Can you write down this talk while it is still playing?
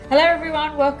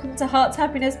everyone, welcome to Heart's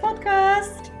Happiness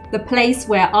Podcast. The place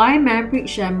where I, Manpreet,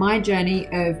 share my journey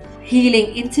of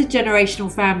healing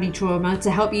intergenerational family trauma to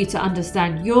help you to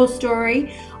understand your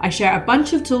story. I share a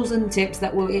bunch of tools and tips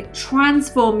that will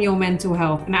transform your mental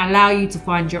health and allow you to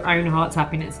find your own heart's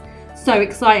happiness. So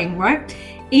exciting, right?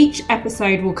 Each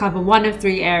episode will cover one of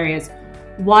three areas.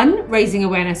 1, raising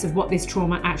awareness of what this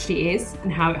trauma actually is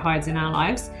and how it hides in our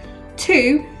lives.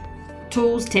 2,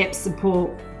 tools, tips,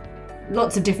 support,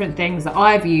 lots of different things that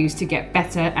I've used to get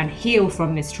better and heal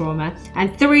from this trauma.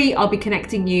 And 3, I'll be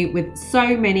connecting you with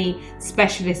so many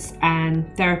specialists and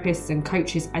therapists and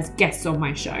coaches as guests on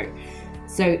my show.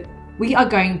 So we are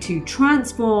going to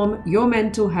transform your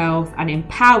mental health and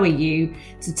empower you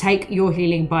to take your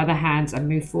healing by the hands and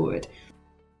move forward.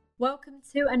 Welcome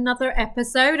to another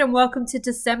episode and welcome to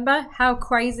December. How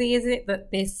crazy is it that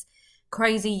this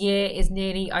crazy year is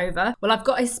nearly over? Well, I've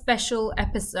got a special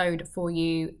episode for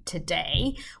you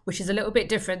today, which is a little bit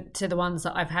different to the ones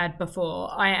that I've had before.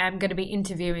 I am going to be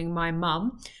interviewing my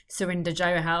mum, Surinder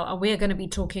Johal, and we are going to be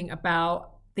talking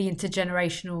about the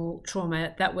intergenerational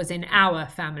trauma that was in our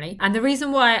family. And the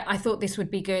reason why I thought this would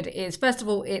be good is, first of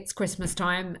all, it's Christmas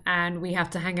time and we have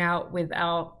to hang out with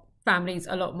our families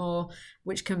a lot more,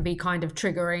 which can be kind of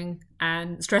triggering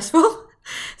and stressful.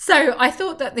 So I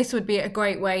thought that this would be a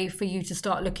great way for you to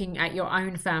start looking at your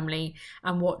own family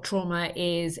and what trauma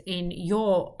is in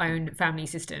your own family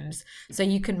systems. So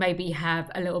you can maybe have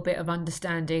a little bit of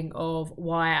understanding of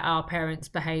why our parents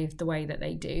behave the way that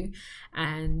they do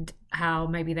and how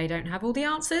maybe they don't have all the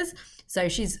answers. So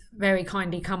she's very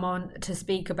kindly come on to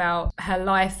speak about her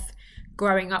life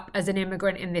growing up as an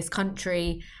immigrant in this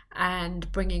country and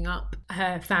bringing up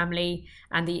her family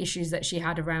and the issues that she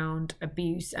had around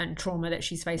abuse and trauma that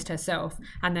she's faced herself,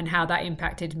 and then how that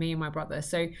impacted me and my brother.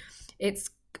 So it's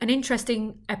an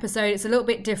interesting episode. It's a little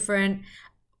bit different.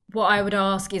 What I would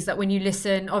ask is that when you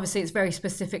listen, obviously it's very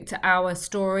specific to our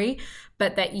story,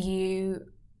 but that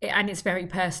and it's very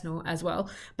personal as well,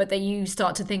 but that you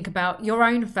start to think about your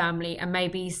own family and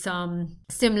maybe some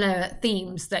similar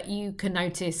themes that you can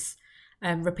notice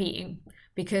repeating,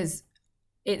 because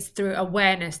it's through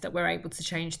awareness that we're able to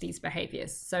change these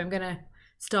behaviors. So I'm going to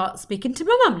start speaking to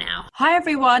my mum now. Hi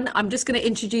everyone, I'm just going to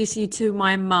introduce you to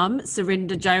my mum,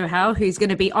 Surinder Johal, who's going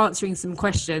to be answering some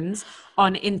questions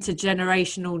on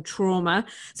intergenerational trauma.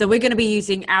 So we're going to be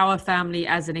using our family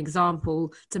as an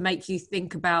example to make you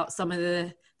think about some of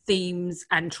the themes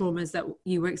and traumas that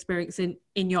you were experiencing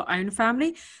in your own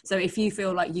family. So if you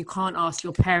feel like you can't ask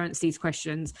your parents these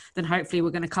questions, then hopefully we're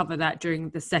going to cover that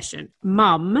during the session.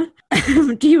 Mum,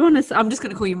 do you want to, I'm just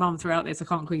going to call you mum throughout this. I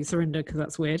can't call you Surinder because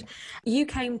that's weird. You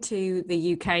came to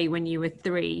the UK when you were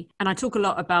 3, and I talk a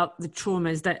lot about the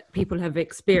traumas that people have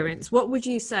experienced. What would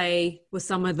you say were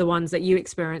some of the ones that you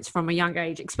experienced from a young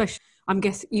age? Especially, I'm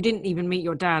guessing you didn't even meet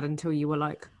your dad until you were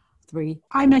like 3.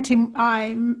 I met him.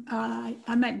 I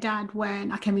met Dad when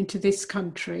I came into this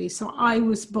country. So I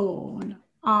was born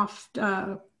after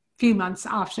a few months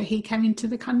after he came into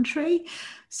the country.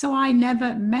 So I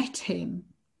never met him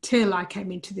till I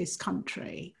came into this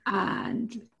country.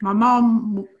 And my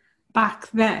mom back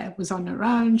there was on her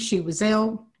own. She was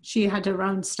ill. She had her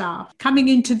own stuff. Coming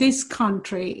into this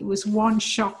country, it was one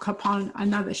shock upon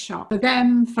another shock. For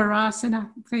them, for us, and I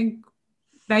think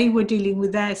they were dealing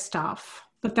with their stuff,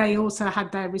 but they also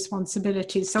had their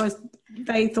responsibilities. So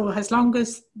they thought as long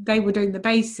as they were doing the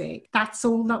basic, that's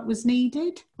all that was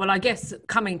needed. Well, I guess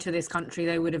coming to this country,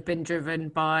 they would have been driven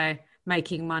by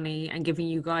making money and giving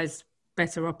you guys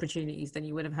better opportunities than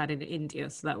you would have had in India.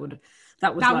 So it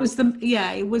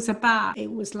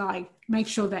was like make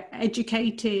sure they're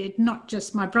educated, not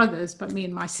just my brothers, but me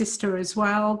and my sister as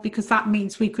well, because that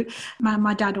means we could,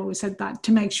 my dad always said that,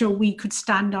 to make sure we could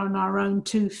stand on our own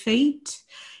 2 feet.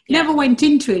 Never went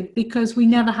into it because we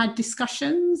never had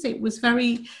discussions. It was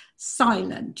very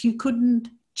silent. You couldn't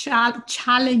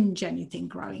challenge anything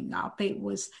growing up. It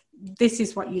was, this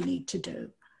is what you need to do.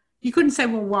 You couldn't say,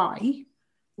 well, why?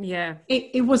 Yeah.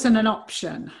 It wasn't an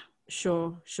option.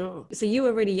 Sure. So you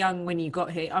were really young when you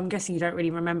got here. I'm guessing you don't really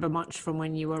remember much from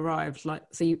when you arrived.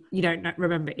 So you don't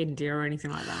remember India or anything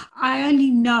like that? I only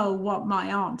know what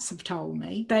my aunts have told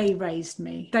me. They raised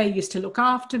me. They used to look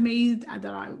after me.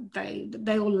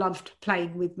 They all loved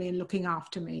playing with me and looking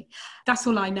after me. That's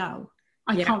all I know.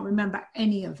 I can't remember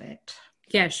any of it.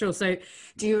 Yeah, sure. So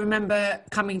do you remember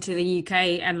coming to the UK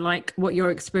and like what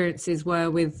your experiences were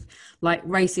with like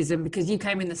racism? Because you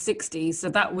came in the 60s, so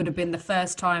that would have been the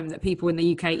first time that people in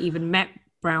the UK even met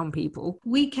brown people.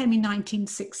 We came in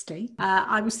 1960.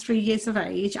 I was 3 years of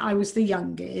age. I was the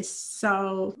youngest.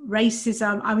 So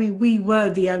racism, I mean, we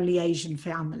were the only Asian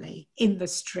family in the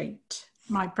street.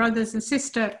 My brothers and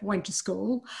sister went to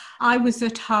school. I was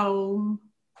at home,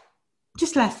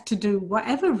 just left to do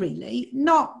whatever, really.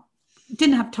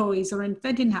 Didn't have toys or anything.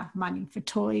 They didn't have money for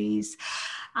toys.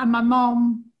 And my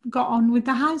mom got on with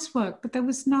the housework, but there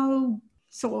was no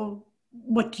sort of,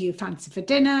 what do you fancy for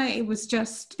dinner? It was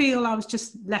just, I was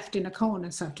just left in a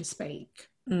corner, so to speak.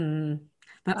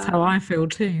 That's how I feel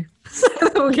too.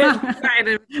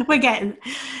 We're getting.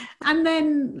 And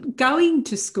then going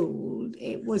to school,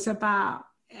 it was about,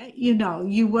 we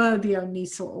were the only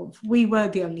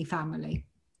family.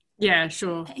 Yeah,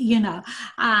 sure.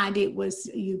 And it was,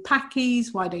 you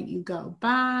Pakis, why don't you go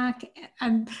back?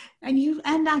 And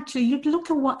actually you'd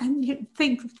look at and you'd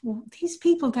think, well, these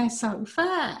people, they're so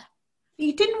fair.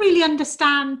 You didn't really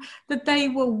understand that they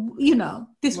were,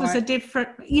 this was a different,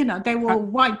 they were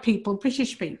white people,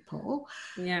 British people.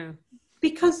 Yeah.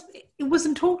 Because it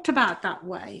wasn't talked about that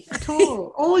way at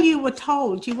all. All you were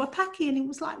told, you were Paki, and it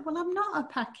was like, well, I'm not a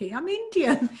Paki, I'm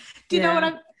Indian. Do you know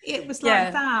what it was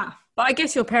like that. But I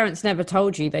guess your parents never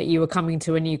told you that you were coming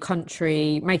to a new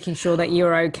country, making sure that you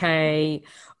were okay,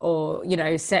 or,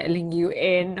 settling you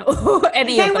in, or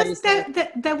any of those things.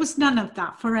 There was none of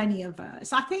that for any of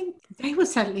us. I think they were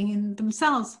settling in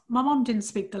themselves. My mom didn't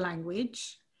speak the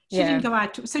language. She didn't go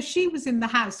out. So she was in the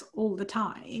house all the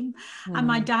time. And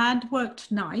my dad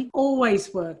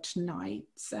always worked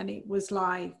nights. And it was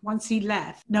like, once he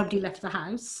left, nobody left the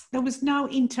house. There was no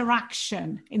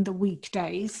interaction in the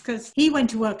weekdays because he went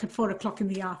to work at 4:00 in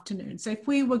the afternoon. So if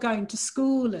we were going to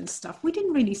school and stuff, we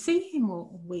didn't really see him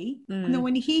all week. And then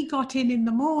when he got in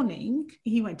the morning,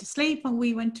 he went to sleep and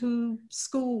we went to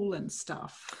school and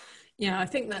stuff. Yeah, I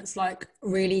think that's like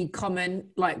really common.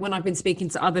 Like when I've been speaking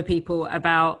to other people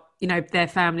about, their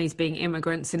families being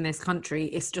immigrants in this country,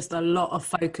 it's just a lot of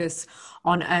focus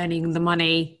on earning the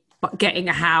money, but getting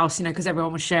a house, because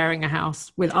everyone was sharing a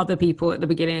house with other people at the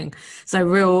beginning.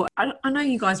 So I know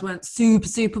you guys weren't super,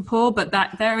 super poor, but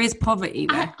that there is poverty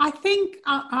there. I think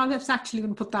I was actually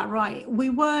going to put that right.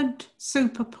 We weren't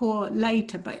super poor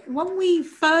later, but when we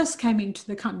first came into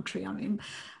the country,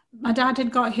 my dad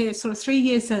had got here sort of 3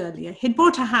 years earlier. He'd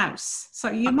bought a house.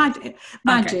 So you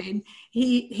imagine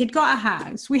he'd got a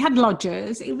house. We had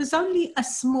lodgers. It was only a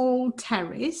small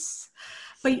terrace.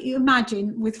 But you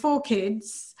imagine with 4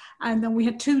 kids, and then we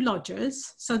had 2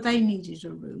 lodgers. So they needed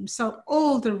a room. So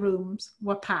all the rooms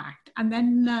were packed. And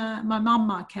then my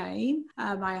mama came,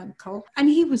 my uncle, and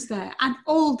he was there. And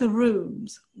all the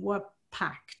rooms were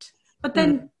packed. But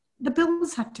then the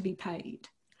bills had to be paid.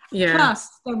 Yeah.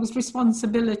 Plus, there was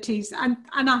responsibilities, and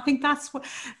I think that's what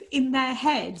in their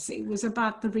heads it was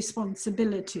about the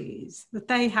responsibilities that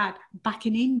they had back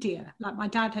in India. Like my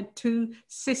dad had 2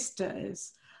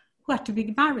 sisters who had to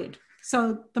be married,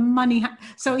 so the money.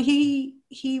 So he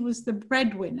was the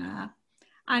breadwinner,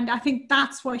 and I think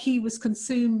that's what he was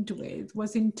consumed with,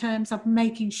 was in terms of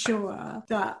making sure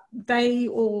that they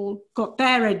all got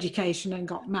their education and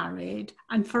got married,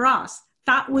 and for us.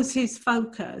 That was his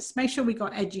focus. Make sure we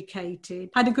got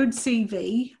educated, had a good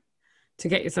CV. To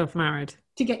get yourself married.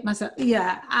 To get myself,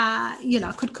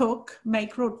 could cook,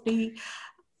 make roti.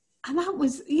 And that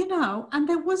was, and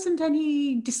there wasn't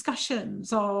any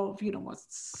discussions of, what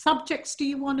subjects do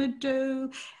you want to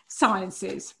do?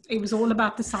 Sciences. It was all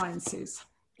about the sciences.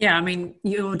 Yeah,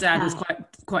 your dad was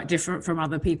quite different from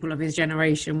other people of his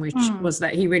generation, which was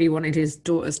that he really wanted his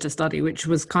daughters to study, which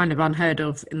was kind of unheard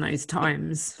of in those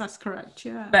times. That's correct,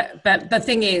 yeah. But the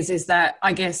thing is that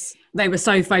I guess they were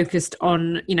so focused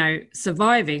on,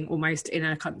 surviving almost in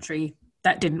a country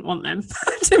that didn't want them,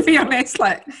 to be honest.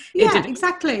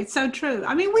 Exactly. It's so true.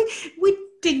 We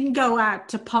didn't go out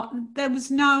to pot.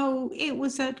 It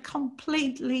was a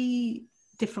completely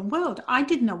different world. I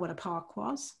didn't know what a park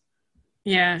was.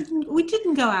 Yeah, we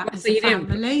didn't go out as a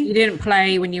family. You didn't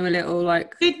play when you were little,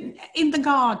 in the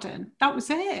garden. That was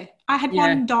it. I had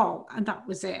one dog, and that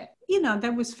was it.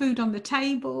 There was food on the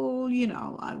table.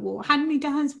 I wore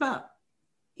hand-me-downs, but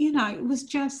it was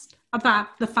just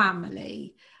about the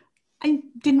family. I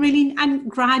didn't really, and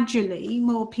gradually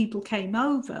more people came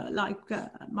over.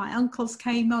 My uncles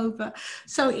came over,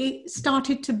 so it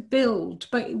started to build.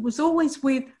 But it was always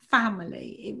with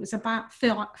family. It was about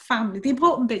family. The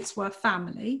important bits were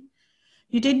family.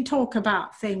 You didn't talk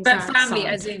about things but outside. Family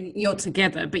as in you're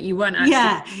together, but you weren't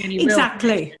actually any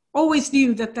exactly. Always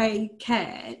knew that they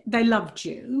cared, they loved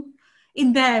you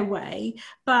in their way,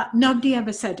 but nobody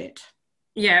ever said it.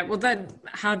 Yeah, well then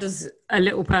how does a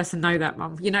little person know that,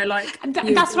 Mum?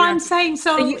 That's what I'm saying.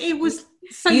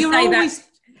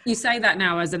 You say that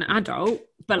now as an adult,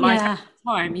 but at the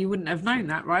time you wouldn't have known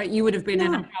that, right? You would have been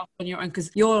in a house on your own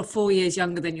because you're 4 years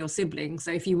younger than your siblings.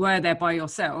 So if you were there by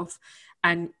yourself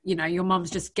and your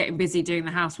mum's just getting busy doing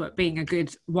the housework, being a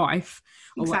good wife,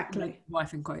 or Exactly.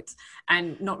 wife in quotes,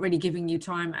 and not really giving you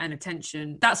time and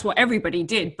attention. That's what everybody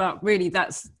did, but really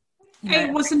that's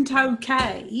It wasn't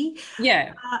okay.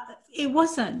 Yeah. It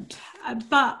wasn't,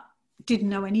 but didn't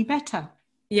know any better.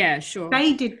 Yeah, sure.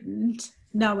 They didn't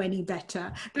know any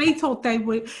better. They thought they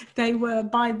were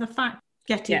by the fact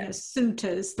getting us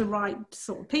suitors, the right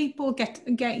sort of people,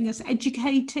 getting us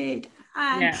educated,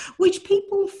 and which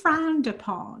people frowned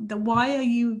upon. Why are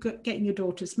you getting your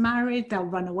daughters married? They'll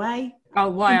run away. Oh,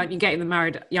 why aren't you getting them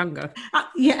married younger?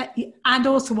 And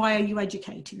also, why are you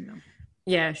educating them?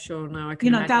 Yeah, sure. No, I can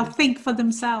imagine. They'll think for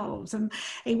themselves. And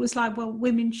it was like, well,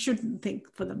 women shouldn't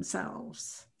think for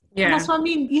themselves. Yeah. And that's what I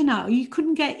mean. You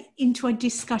couldn't get into a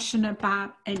discussion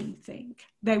about anything.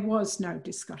 There was no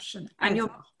discussion. And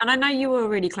I know you were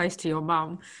really close to your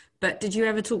mum, but did you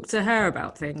ever talk to her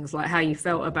about things, like how you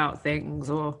felt about things,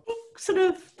 or?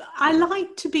 I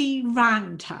liked to be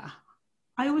round her.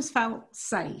 I always felt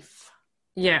safe.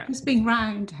 Yeah. Just being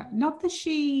round her. Not that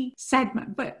she said much,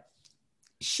 but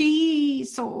she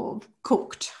sort of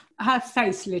cooked. Her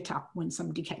face lit up when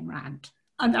somebody came round.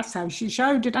 And that's how she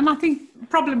showed it. And I think the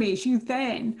problem is you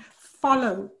then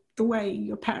follow the way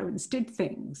your parents did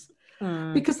things.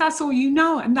 Because that's all you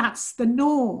know, and that's the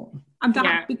norm. And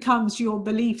that becomes your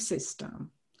belief system.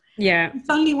 Yeah. It's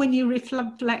only when you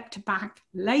reflect back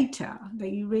later that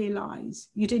you realise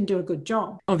you didn't do a good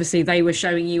job. Obviously, they were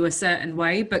showing you a certain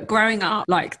way, but growing up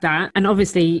like that, and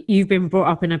obviously you've been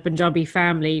brought up in a Punjabi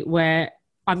family where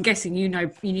I'm guessing you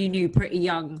knew pretty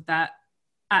young that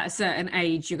at a certain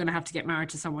age you're going to have to get married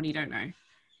to someone you don't know.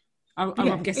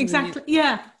 I'm guessing exactly.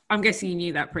 I'm guessing you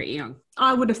knew that pretty young.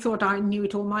 I would have thought I knew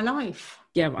it all my life.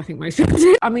 Yeah, I think most people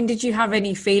did. I mean, did you have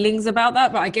any feelings about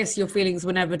that? But I guess your feelings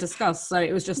were never discussed. So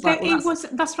it was just like,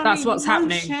 that's what's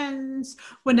happening. Emotions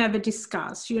were never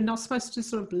discussed. You're not supposed to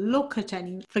sort of look at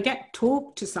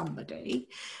talk to somebody.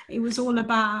 It was all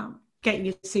about getting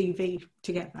your CV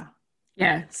together.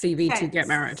 Yeah, CV to get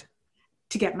married.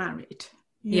 To get married.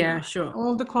 Yeah, sure.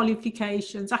 All the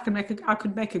qualifications. I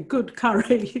could make a good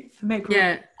curry.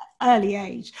 Early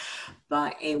age,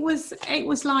 but it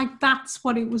was like that's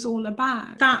what it was all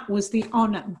about. That was the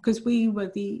honour, because we were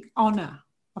the honour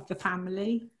of the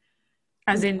family,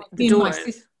 as in the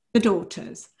daughters. The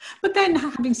daughters. But then,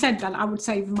 having said that, I would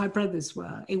say my brothers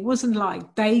were. It wasn't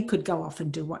like they could go off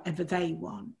and do whatever they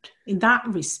want. In that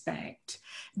respect,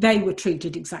 they were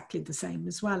treated exactly the same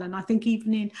as well. And I think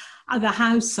even in other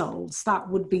households, that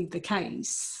would be the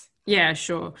case. Yeah,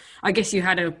 sure. I guess you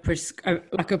had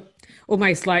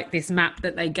almost like this map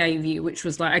that they gave you, which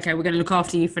was like, okay, we're going to look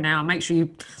after you for now. Make sure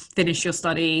you finish your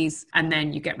studies and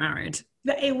then you get married.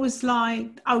 It was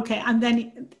like, okay, and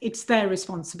then it's their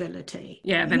responsibility.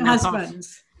 Yeah, then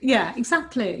husbands. Yeah,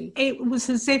 exactly. It was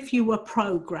as if you were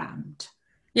programmed.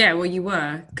 Yeah, well, you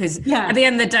were, because at the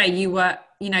end of the day, you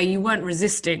weren't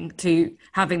resisting to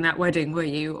having that wedding, were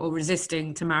you? Or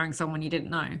resisting to marrying someone you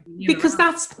didn't know? Because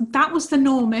that was the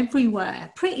norm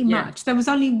everywhere, pretty much. There was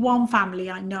only one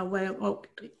family I know where,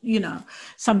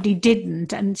 somebody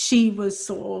didn't, and she was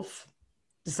sort of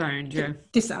disowned,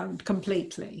 disowned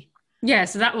completely. Yeah,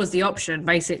 so that was the option,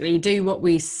 basically. Do what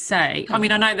we say. I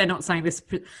mean, I know they're not saying this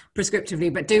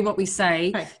prescriptively, but do what we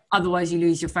say, otherwise you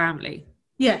lose your family.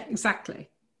 Yeah, exactly.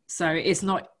 So it's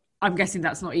not, I'm guessing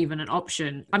that's not even an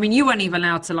option. I mean, you weren't even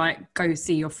allowed to go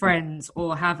see your friends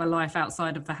or have a life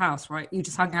outside of the house, right? You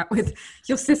just hung out with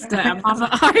your sister and mum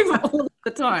at home all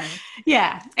the time.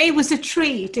 Yeah, it was a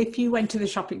treat if you went to the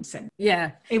shopping centre.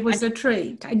 Yeah. It was a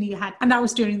treat, and that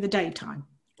was during the daytime.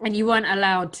 And you weren't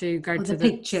allowed to go to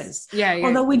the pictures. Yeah.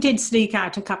 Although we did sneak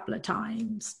out a couple of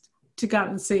times to go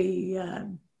and see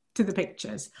to the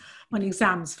pictures when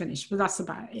exams finished, but that's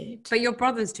about it. But your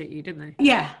brothers took you, didn't they?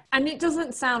 Yeah. And it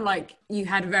doesn't sound like you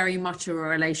had very much of a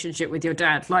relationship with your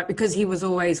dad, because he was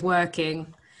always working,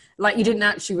 you didn't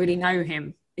actually really know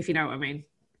him, if you know what I mean.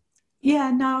 Yeah,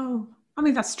 no. I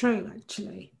mean, that's true,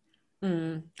 actually.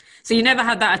 So you never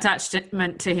had that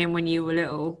attachment to him when you were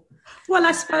little? Well,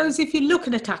 I suppose if you look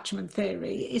at attachment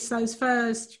theory, it's those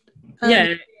first...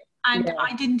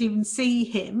 I didn't even see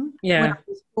him when I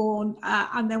was born.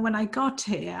 And then when I got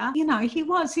here, he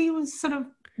was sort of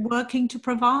working to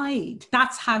provide.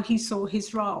 That's how he saw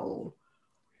his role,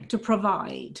 to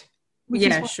provide. Which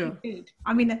is what he did.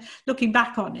 I mean, looking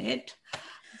back on it,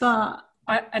 but...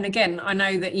 And again, I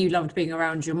know that you loved being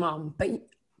around your mum,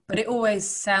 but it always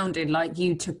sounded like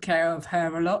you took care of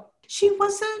her a lot. She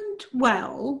wasn't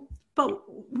well, but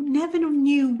never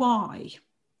knew why.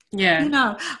 Yeah. You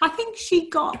know, I think she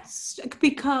got,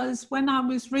 because when I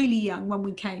was really young, when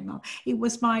we came up, it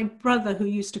was my brother who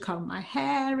used to comb my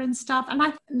hair and stuff.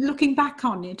 And looking back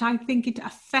on it, I think it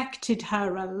affected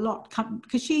her a lot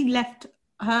because she left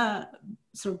her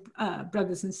sort of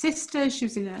brothers and sisters. She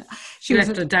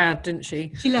left her dad, didn't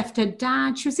she? She left her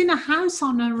dad. She was in a house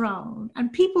on her own,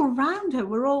 and people around her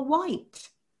were all white.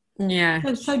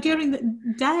 Yeah. So during the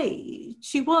day,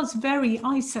 she was very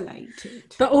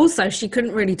isolated. But also, she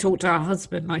couldn't really talk to her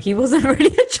husband. Like, he wasn't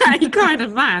really a chatty kind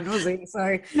of man, was he?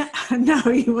 So no,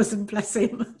 he wasn't, bless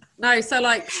him. No, so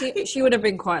like she would have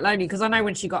been quite lonely, because I know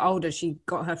when she got older, she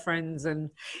got her friends and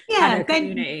had her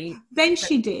community. Then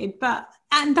she did,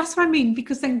 and that's what I mean,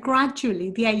 because then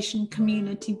gradually the Asian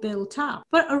community built up.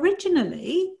 But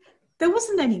originally, there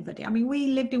wasn't anybody. I mean, we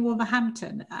lived in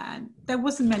Wolverhampton and there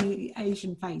wasn't many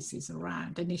Asian faces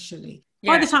around initially.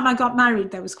 Yeah. By the time I got married,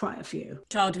 there was quite a few.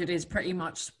 Childhood is pretty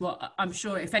much what I'm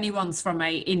sure if anyone's from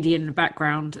a Indian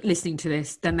background listening to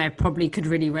this, then they probably could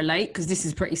really relate, because this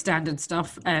is pretty standard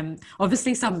stuff.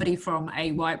 Obviously, somebody from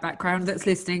a white background that's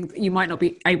listening, you might not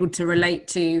be able to relate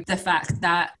to the fact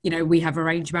that, you know, we have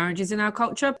arranged marriages in our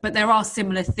culture, but there are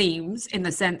similar themes in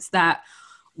the sense that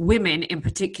women in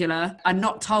particular are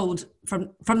not told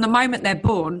from the moment they're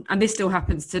born, and this still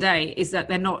happens today, is that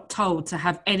they're not told to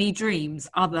have any dreams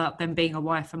other than being a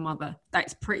wife and mother.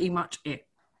 That's pretty much it,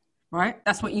 right?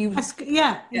 That's what you exactly.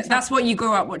 That's what you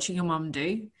grew up watching your mum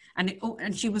do,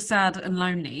 and she was sad and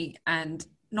lonely and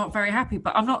not very happy.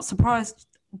 But I'm not surprised.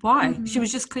 Why? She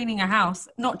was just cleaning her house.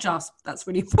 Not just, that's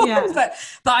really important. But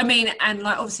I mean, and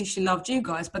like obviously she loved you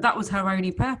guys, but that was her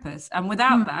only purpose. And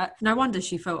without that, no wonder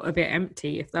she felt a bit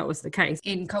empty, if that was the case.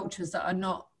 In cultures that are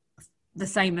not the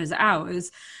same as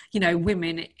ours, you know,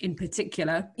 women in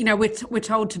particular, you know, we're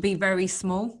told to be very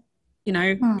small, you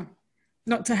know,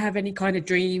 not to have any kind of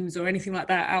dreams or anything like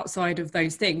that outside of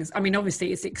those things. I mean,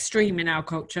 obviously it's extreme in our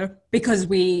culture because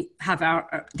we have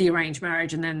the arranged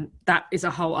marriage, and then that is a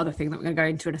whole other thing that we're going to go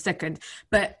into in a second.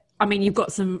 But I mean, you've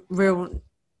got some real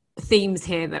themes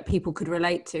here that people could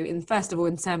relate to. And first of all,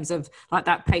 in terms of like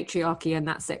that patriarchy and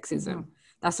that sexism,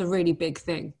 that's a really big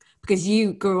thing, because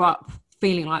you grew up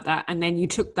feeling like that, and then you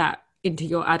took that into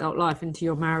your adult life, into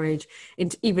your marriage,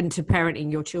 into even to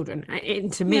parenting your children,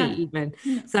 into me even.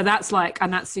 So that's like,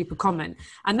 and that's super common.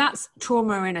 And that's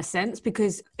trauma in a sense,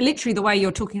 because literally the way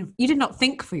you're talking, you did not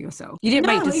think for yourself. You didn't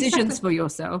make decisions for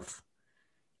yourself.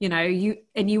 You know,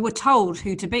 you were told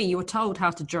who to be. You were told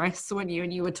how to dress, weren't you?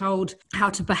 And you were told how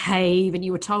to behave, and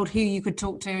you were told who you could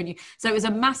talk to. So it was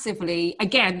a massively,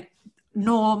 again,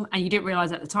 norm, and you didn't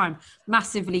realize at the time,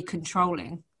 massively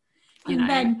controlling. And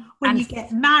then when you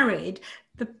get married,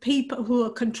 the people who are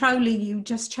controlling you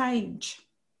just change,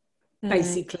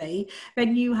 basically.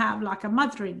 Then you have like a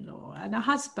mother-in-law and a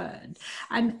husband.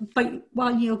 But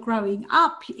while you're growing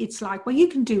up, it's like, well, you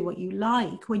can do what you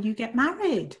like when you get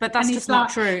married. But that's just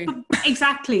not true.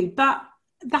 Exactly. But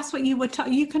that's what you were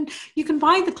told. You can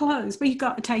buy the clothes, but you've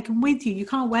got to take them with you. You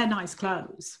can't wear nice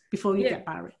clothes before you get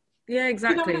married. Yeah,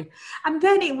 exactly. You know? And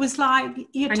then it was like,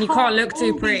 you can't look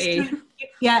too pretty.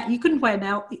 You couldn't wear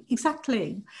nail.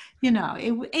 Exactly. You know,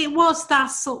 it was that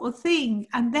sort of thing.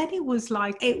 And then it was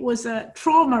like, it was a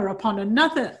trauma upon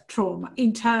another trauma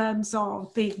in terms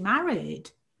of being married.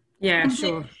 Yeah, and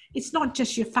sure. It's not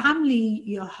just your family,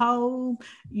 your home,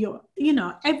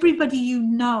 everybody you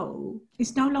know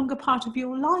is no longer part of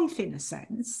your life in a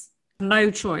sense.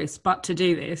 No choice but to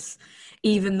do this,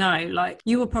 even though like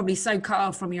you were probably so cut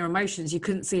off from your emotions, you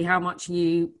couldn't see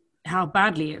how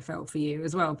badly it felt for you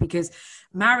as well, because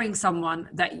marrying someone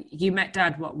that you met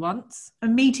dad once, a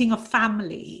meeting of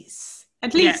families,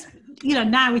 at least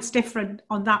now it's different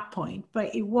on that point,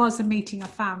 but it was a meeting of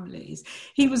families.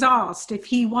 He was asked if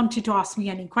he wanted to ask me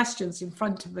any questions in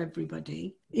front of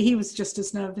everybody. He was just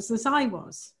as nervous as I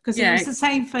was, because it was the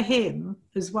same for him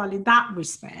as well in that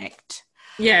respect.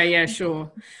 Yeah,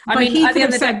 sure. I mean, he could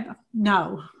have said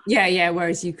no. Yeah.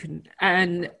 Whereas you can,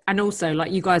 and also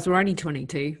like you guys were only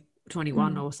 22,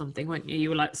 21 or something, weren't you? You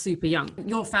were like super young.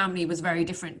 Your family was very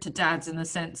different to dad's in the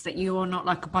sense that you are not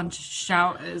like a bunch of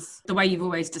shouters. The way you've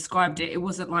always described it, it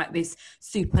wasn't like this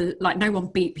super, like no one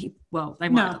beat people. Well, they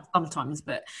might have sometimes,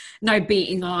 but no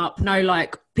beating up, no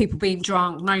like people being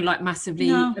drunk, no like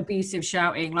massively abusive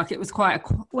shouting. Like it was quite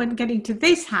when getting to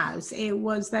this house, they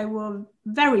were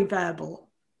very verbal.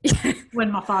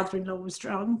 When my father-in-law was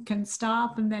drunk and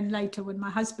stuff, and then later when my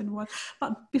husband was.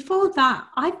 But before that,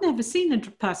 I'd never seen a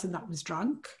person that was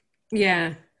drunk.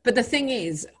 Yeah. But the thing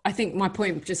is, I think my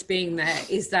point just being there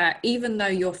is that even though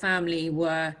your family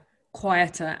were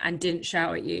quieter and didn't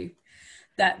shout at you,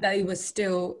 that they were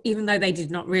still, even though they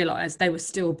did not realize, they were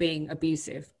still being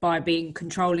abusive by being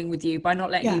controlling with you, by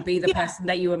not letting you be the person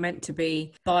that you were meant to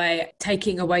be, by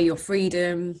taking away your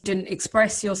freedom, didn't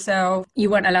express yourself,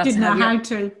 you weren't allowed Didn't to have know how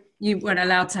to. You weren't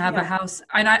allowed to have a house.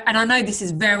 And I know this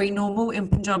is very normal in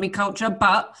Punjabi culture,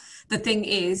 but the thing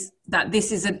is that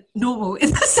this isn't normal in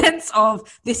the sense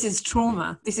of this is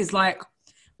trauma. This is like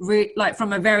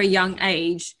from a very young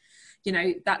age, you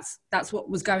know, that's what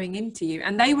was going into you.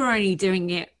 And they were only doing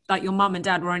it, like your mum and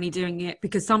dad were only doing it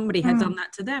because somebody had done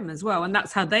that to them as well. And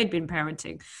that's how they'd been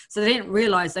parenting. So they didn't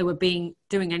realize they were doing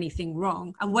anything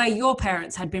wrong. And where your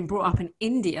parents had been brought up in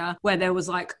India, where there was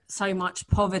like so much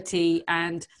poverty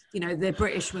and, you know, the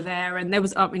British were there, and there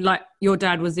was, I mean, like your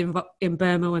dad was in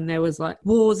Burma when there was like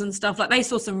wars and stuff. Like they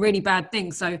saw some really bad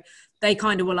things. So they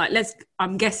kind of were like,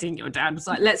 I'm guessing your dad was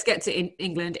like, let's get to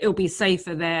England. It'll be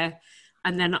safer there.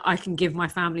 And then I can give my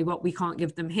family what we can't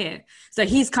give them here. So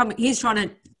he's trying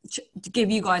to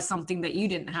give you guys something that you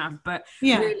didn't have, but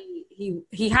really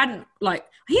he hadn't, like,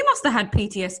 he must have had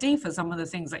PTSD for some of the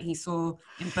things that he saw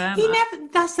in Burma.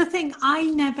 That's the thing. I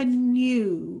never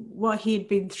knew what he had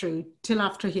been through till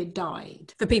after he had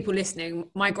died. For people listening,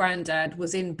 my granddad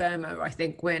was in Burma, I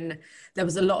think, when there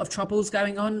was a lot of troubles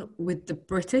going on with the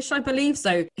British, I believe.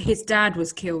 So his dad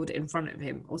was killed in front of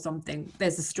him or something.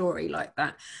 There's a story like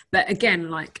that. But again,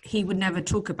 like, he would never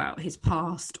talk about his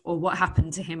past or what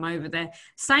happened to him over there.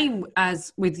 Same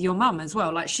as with your mum as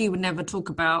well. Like, she would never talk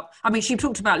about, I mean, she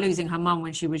talked about losing her mum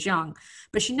when she was young,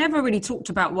 but she never really talked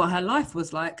about what her life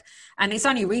was like. And it's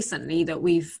only recently that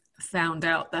we've found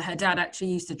out that her dad actually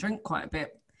used to drink quite a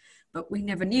bit, but we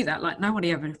never knew that. Like,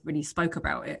 nobody ever really spoke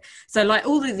about it. So like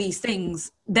all of these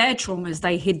things, their traumas,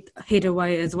 they hid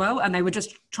away as well, and they were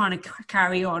just trying to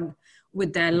carry on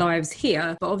with their lives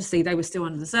here, but obviously they were still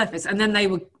under the surface. And then they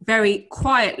were very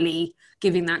quietly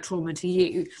giving that trauma to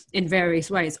you in various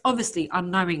ways, obviously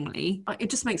unknowingly. It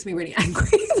just makes me really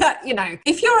angry that, you know,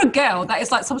 if you're a girl, that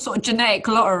is like some sort of genetic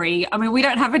lottery. I mean, we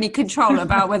don't have any control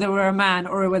about whether we're a man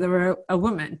or whether we're a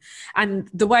woman.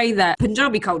 And the way that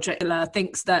Punjabi culture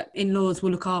thinks that in-laws will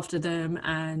look after them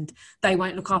and they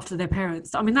won't look after their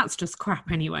parents, I mean, that's just crap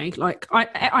anyway. Like,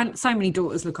 I so many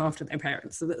daughters look after their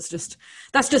parents, so that's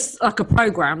just like a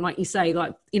program, like you say.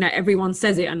 Like, you know, everyone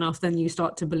says it enough, then you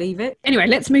start to believe it. Anyway,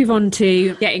 let's move on to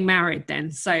getting married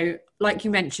then. So like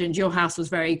you mentioned, your house was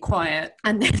very quiet,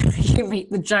 and then you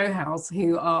meet the Joe house,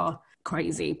 who are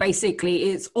crazy. Basically,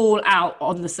 it's all out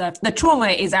on the surface. The trauma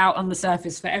is out on the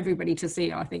surface for everybody to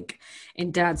see, I think,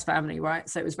 in Dad's family, right?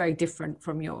 So it was very different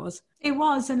from yours. It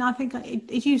was, and I think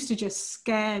it used to just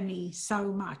scare me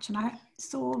so much. And I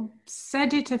sort of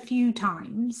said it a few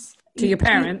times. To your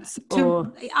parents?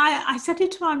 I said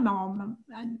it to my mom,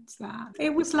 and that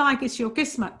it was like, it's your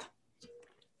kismet.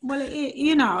 Well,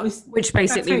 you know, which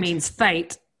basically means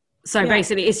fate. So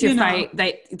basically, it's your fate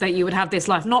that you would have this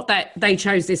life. Not that they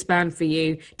chose this band for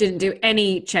you, didn't do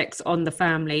any checks on the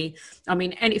family. I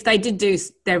mean, and if they did do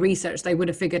their research, they would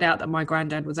have figured out that my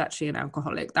granddad was actually an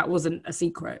alcoholic. That wasn't a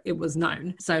secret. It was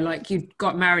known. So like, you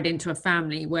got married into a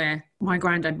family where my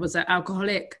granddad was an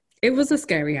alcoholic. It was a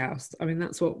scary house. I mean,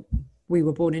 that's what we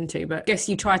were born into. But I guess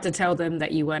you tried to tell them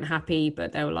that you weren't happy,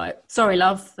 but they were like, sorry,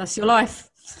 love, that's your life.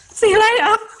 See you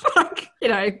later. Like, you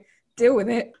know, deal with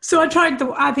it. So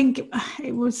I think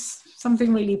it was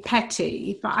something really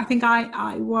petty, but I think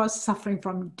I was suffering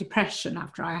from depression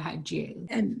after I had you.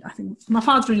 And I think my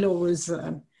father-in-law was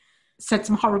said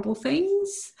some horrible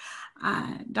things.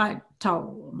 And I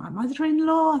told my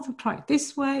mother-in-law, I thought, try it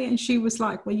this way. And she was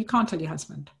like, well, you can't tell your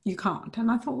husband. You can't.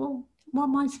 And I thought, well, what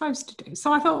am I supposed to do?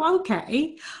 So I thought, well,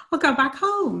 okay, I'll go back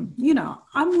home. You know,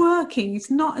 I'm working.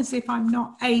 It's not as if I'm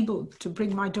not able to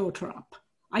bring my daughter up.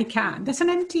 I can. There's an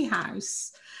empty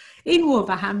house in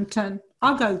Wolverhampton.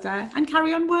 I'll go there and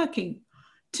carry on working.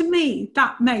 To me,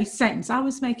 that made sense. I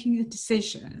was making a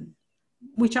decision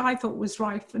which I thought was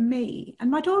right for me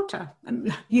and my daughter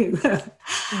and you.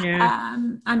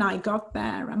 And I got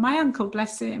there, and my uncle,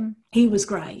 bless him, he was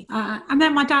great. And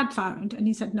then my dad phoned and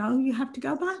he said, no, you have to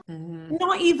go back. Mm-hmm.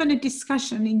 Not even a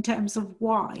discussion in terms of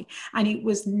why. And it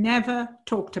was never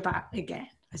talked about again.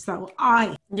 So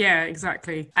yeah,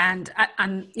 exactly. And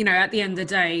you know, at the end of the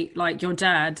day, like, your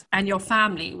dad and your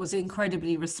family was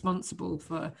incredibly responsible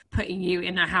for putting you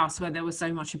in a house where there was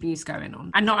so much abuse going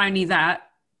on. And not only that,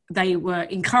 they were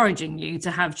encouraging you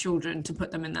to have children, to put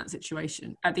them in that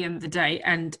situation at the end of the day.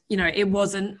 And, you know, it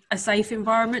wasn't a safe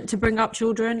environment to bring up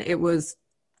children. It was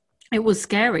it was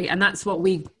scary. And that's what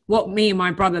me and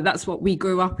my brother, that's what we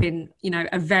grew up in,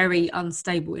 a very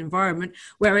unstable environment.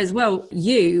 Whereas, well,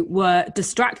 you were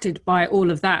distracted by all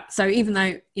of that. So even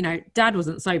though, dad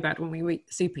wasn't so bad when we were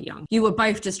super young, you were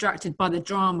both distracted by the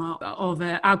drama of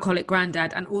an alcoholic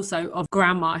granddad and also of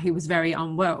grandma who was very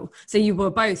unwell. So you were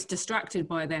both distracted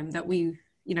by them, that we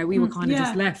were kind of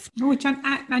just left. Which,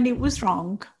 and it was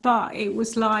wrong, but it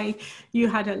was like you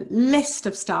had a list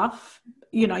of stuff.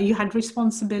 You had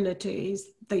responsibilities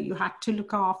that you had to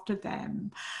look after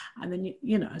them, and then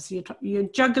so you're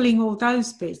juggling all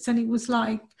those bits, and it was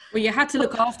like, well, you had to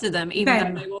look after them,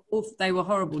 even though they were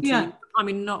horrible to you. I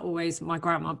mean, not always my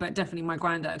grandma, but definitely my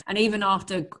granddad. And even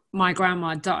after my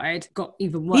grandma died, got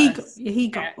even worse. He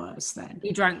got worse then.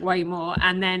 He drank way more,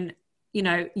 and then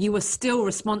you were still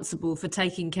responsible for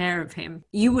taking care of him.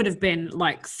 You would have been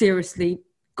like seriously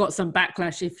got some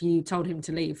backlash if you told him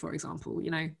to leave, for example.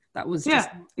 That was just,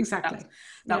 exactly.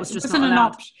 That was just not not an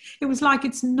allowed. option. It was like,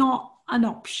 it's not an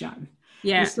option.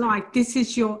 Yeah, it's like, this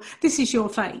is your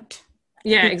fate.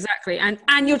 Yeah, exactly.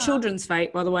 And your children's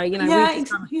fate, by the way. Yeah,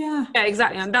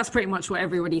 exactly. And that's pretty much what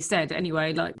everybody said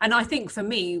anyway. Like, and I think for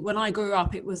me, when I grew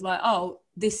up, it was like, oh,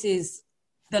 this is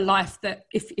the life that,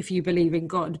 if you believe in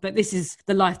God, but this is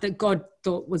the life that God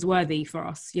thought was worthy for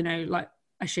us, like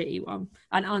a shitty one,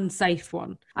 an unsafe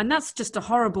one. And that's just a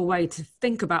horrible way to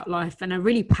think about life, and a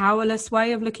really powerless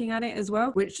way of looking at it as well,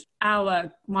 which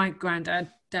my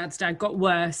dad's dad got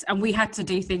worse, and we had to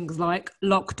do things like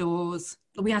lock doors.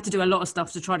 We had to do a lot of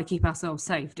stuff to try to keep ourselves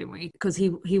safe, didn't we? Because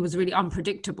he was really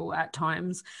unpredictable at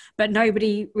times, but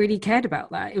nobody really cared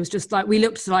about that. It was just like, we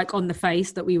looked like on the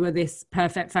face that we were this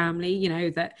perfect family,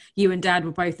 that you and dad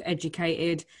were both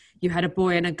educated, you had a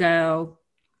boy and a girl.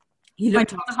 You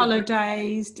went on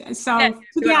holidays, so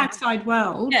to the outside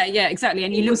world. Yeah, exactly.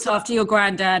 And you looked after your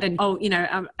granddad, and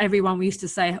everyone used to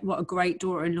say what a great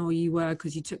daughter-in-law you were,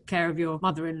 because you took care of your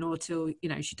mother-in-law till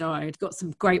she died. Got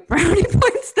some great brownie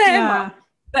points there. Yeah.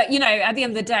 But at the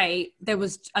end of the day, there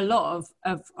was a lot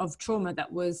of trauma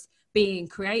that was being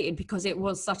created because it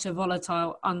was such a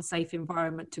volatile, unsafe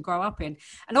environment to grow up in.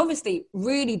 And obviously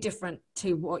really different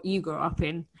to what you grew up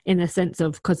in the sense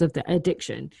of, because of the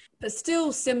addiction, but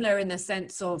still similar in the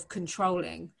sense of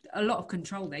controlling. A lot of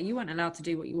control there. You weren't allowed to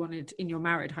do what you wanted in your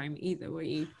married home either, were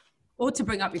you? Or to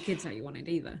bring up your kids how you wanted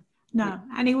either. No.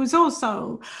 And it was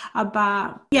also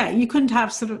about, you couldn't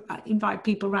have sort of invite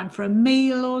people around for a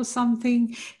meal or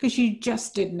something, because you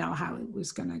just didn't know how it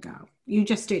was going to go. You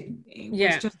just didn't. It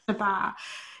was just about,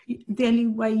 the only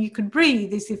way you could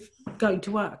breathe is if going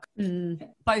to work.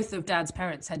 Both of dad's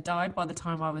parents had died by the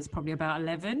time I was probably about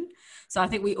 11. So I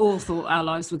think we all thought our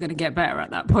lives were going to get better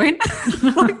at that point.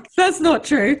 That's not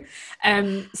true.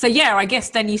 So I guess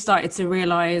then you started to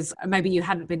realise, maybe you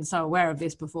hadn't been so aware of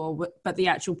this before, but the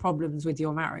actual problems with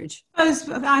your marriage.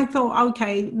 I thought,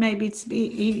 okay, maybe it's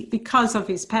because of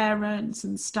his parents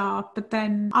and stuff. But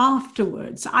then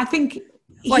afterwards, I think...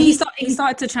 he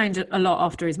started to change a lot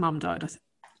after his mum died,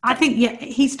 I think.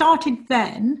 He started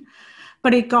then,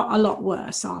 but it got a lot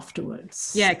worse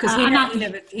afterwards. Yeah, because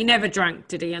he never drank,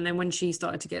 did he? And then when she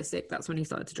started to get sick, that's when he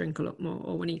started to drink a lot more,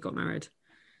 or when he got married.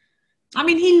 I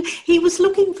mean, he was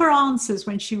looking for answers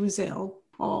when she was ill,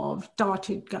 or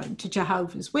started going to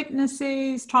Jehovah's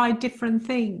Witnesses, tried different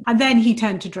things. And then he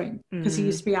turned to drink, because he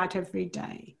used to be out every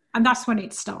day. And that's when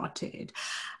it started.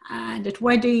 And at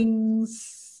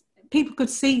weddings, people could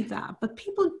see that, but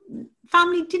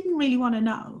family didn't really want to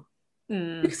know,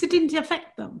 because it didn't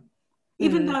affect them.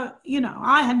 Even though,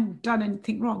 I hadn't done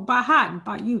anything wrong, but I hadn't,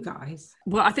 by you guys.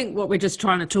 Well, I think what we're just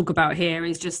trying to talk about here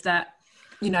is just that,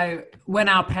 when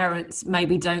our parents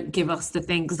maybe don't give us the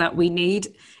things that we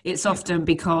need, it's often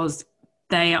because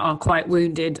they are quite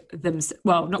wounded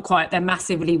well, not quite, they're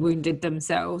massively wounded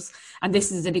themselves. And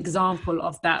this is an example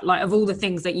of that, like, of all the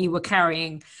things that you were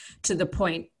carrying to the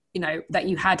point that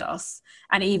you had us.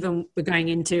 And even we're going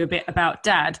into a bit about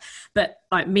dad, but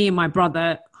like me and my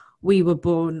brother, we were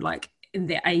born like in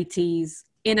the 80s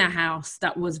in a house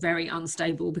that was very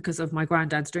unstable because of my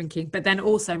granddad's drinking. But then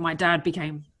also my dad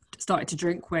started to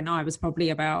drink when I was probably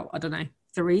about, I don't know,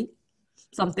 3,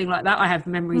 something like that. I have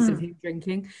memories of him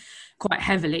drinking quite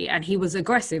heavily, and he was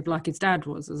aggressive like his dad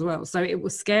was as well. So it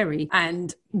was scary.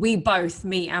 And we both,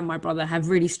 me and my brother, have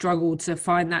really struggled to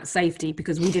find that safety,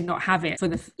 because we did not have it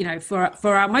for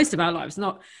for our most of our lives,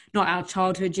 not our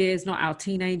childhood years, not our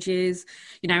teenage years,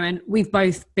 and we've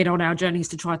both been on our journeys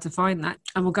to try to find that.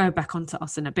 And we'll go back onto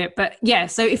us in a bit. But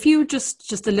so if you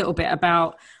just a little bit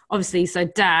about, obviously, so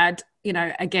dad you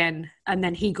know, again, and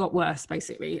then he got worse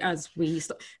basically as we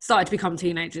started to become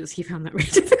teenagers. He found that really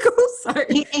difficult. So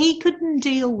he couldn't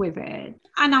deal with it.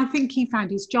 And I think he found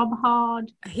his job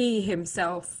hard. He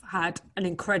himself had an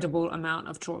incredible amount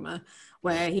of trauma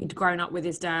where he'd grown up with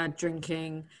his dad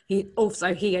drinking. He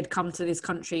had come to this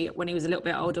country when he was a little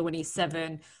bit older, when he's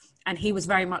 7. And he was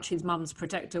very much his mum's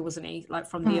protector, wasn't he? Like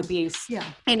from the abuse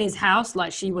in his house,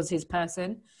 like she was his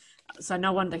person. So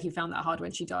no wonder he found that hard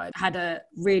when she died. Had a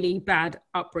really bad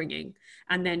upbringing.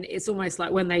 And then it's almost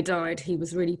like when they died, he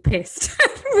was really pissed,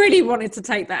 really wanted to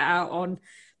take that out on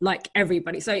like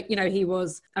everybody. So, you know, he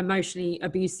was emotionally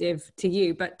abusive to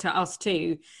you, but to us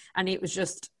too. And it was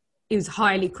just, he was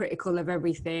highly critical of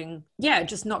everything. Yeah,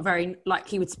 just not very, like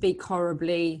he would speak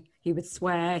horribly. He would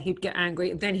swear, he'd get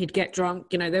angry, then he'd get drunk.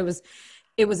 You know,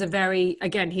 it was a very,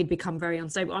 again, he'd become very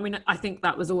unstable. I mean, I think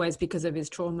that was always because of his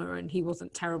trauma, and he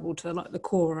wasn't terrible to like the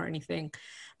core or anything.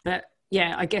 But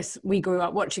yeah, I guess we grew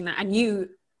up watching that. And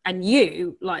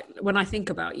you, like when I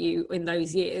think about you in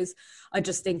those years, I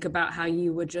just think about how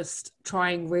you were just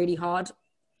trying really hard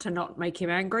to not make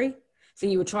him angry. So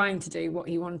you were trying to do what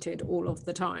he wanted all of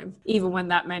the time, even when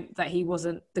that meant that he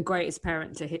wasn't the greatest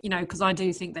parent to him, you know, because I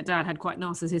do think that dad had quite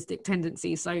narcissistic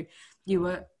tendencies. So you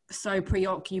were so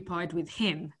preoccupied with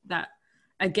him that,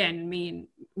 again, me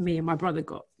and my brother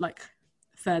got like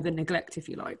further neglect, if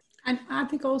you like. And I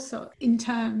think also in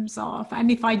terms of,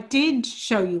 and if I did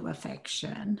show you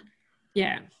affection,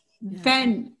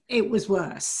 then it was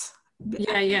worse.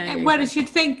 Whereas you'd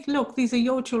think, look, these are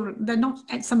your children, they're not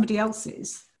somebody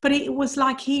else's. But it was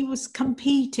like he was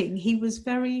competing. He was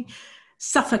very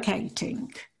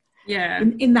suffocating. Yeah.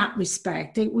 In that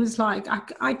respect, it was like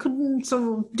I couldn't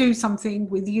sort of do something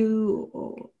with you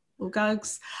or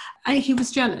Gugs. He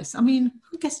was jealous. I mean,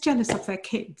 who gets jealous of their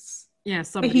kids? Yeah,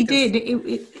 but he did.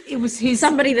 It was his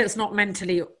somebody that's not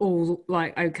mentally all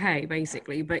like okay,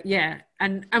 basically. But yeah,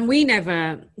 and we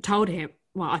never told him.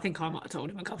 Well, I think I might have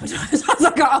told him a couple of times as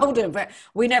I got older, but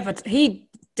we never. He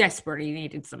desperately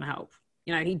needed some help.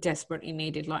 You know, he desperately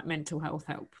needed like mental health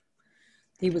help.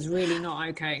 He was really not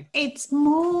okay. It's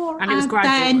more and it was out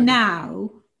there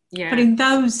now. Yeah. But in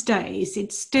those days,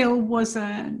 it still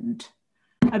wasn't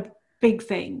a big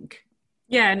thing.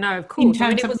 Yeah, no, of course. I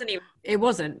mean, it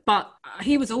wasn't. But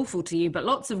he was awful to you. But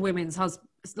lots of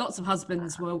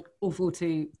husbands were awful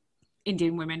to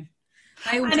Indian women.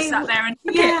 They all just sat there and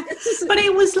but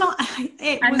it was like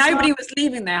nobody was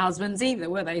leaving their husbands either,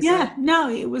 were they? Yeah, no,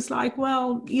 it was like,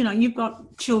 well, you know, you've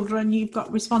got children, you've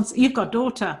got you've got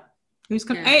daughter. Who's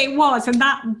going? It was, and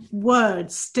that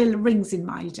word still rings in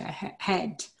my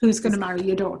head. Who's going to marry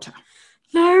your daughter?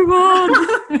 No one.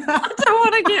 I don't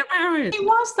want to get married. It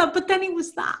was though, but then it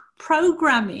was that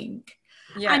programming.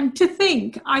 Yeah. And to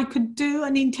think I could do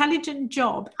an intelligent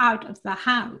job out of the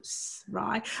house,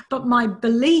 right? But my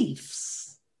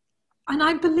beliefs, and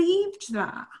I believed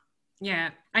that. Yeah.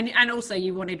 And also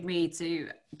you wanted me to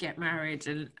get married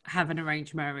and have an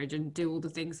arranged marriage and do all the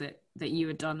things that you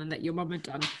had done and that your mum had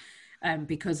done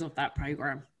because of that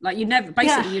program. Like you never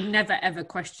ever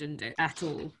questioned it at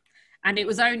all. And it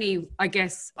was only, I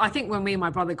think when me and my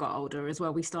brother got older as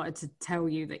well, we started to tell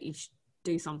you that you should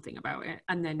do something about it.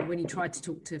 And then when you tried to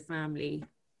talk to family,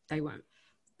 they weren't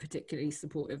particularly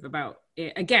supportive about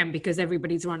it, again because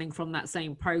everybody's running from that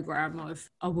same program of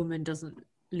a woman doesn't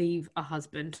leave a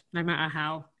husband no matter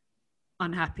how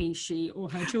unhappy she or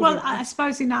her children are. I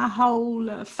suppose in our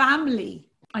whole family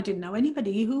I didn't know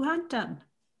anybody who had done.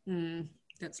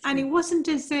 That's true. And it wasn't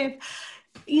as if,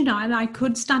 you know, and I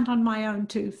could stand on my own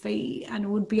 2 feet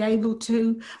and would be able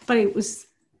to, but it was,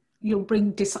 you'll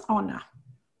bring dishonor.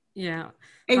 Yeah.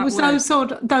 It was those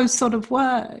sort of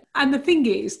words. And the thing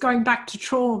is, going back to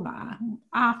trauma,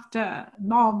 after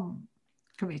Mom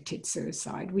committed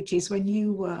suicide, which is when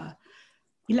you were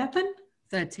 11?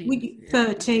 13.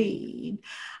 13.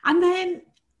 And then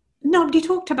nobody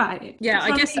talked about it. Yeah,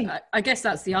 I guess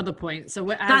that's the other point. So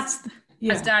as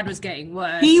Dad was getting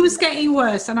worse. He was getting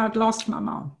worse and I'd lost my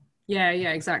mom. Yeah,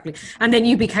 exactly. And then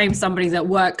you became somebody that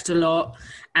worked a lot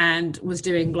and was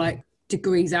doing like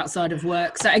degrees outside of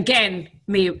work. So again,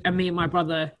 me and my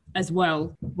brother as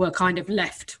well were kind of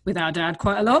left with our dad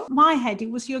quite a lot. My head,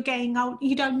 it was you're getting old,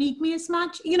 you don't need me as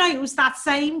much. You know, it was that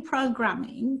same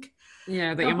programming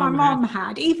that your mom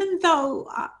had. Even though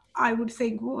I would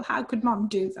think, well, how could Mom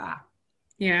do that?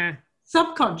 Yeah.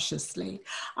 Subconsciously,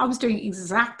 I was doing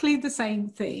exactly the same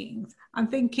thing. I'm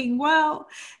thinking, well,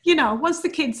 you know, once the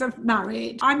kids are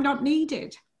married, I'm not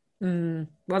needed. Well,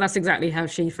 that's exactly how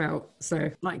she felt. So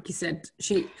like you said,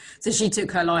 she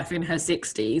took her life in her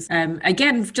 60s.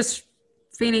 Again, just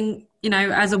feeling, you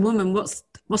know, as a woman, what's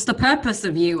What's the purpose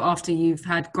of you after you've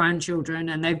had grandchildren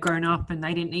and they've grown up and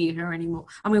they didn't need her anymore?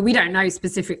 I mean, we don't know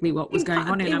specifically what was going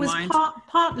on in her mind. It was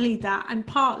partly that, and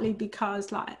partly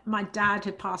because like my dad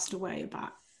had passed away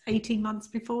about 18 months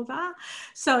before that.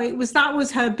 So that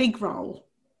was her big role.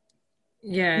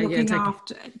 Looking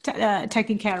after,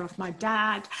 taking care of my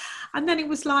dad. And then it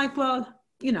was like, well,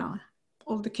 you know,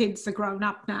 all the kids are grown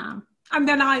up now. And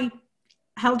then I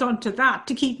held on to that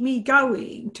to keep me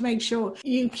going, to make sure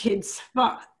you kids,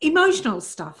 but emotional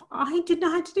stuff I didn't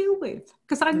know how to deal with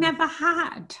because I never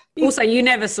had. Also, you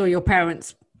never saw your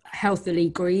parents healthily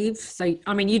grieve. So,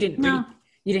 I mean, you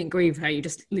didn't grieve her. You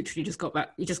just literally just got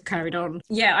back. You just carried on.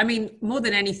 Yeah. I mean, more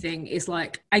than anything is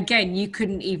like, again, you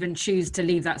couldn't even choose to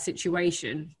leave that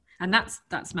situation. And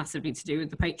that's massively to do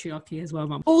with the patriarchy as well,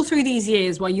 Mum. All through these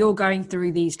years while you're going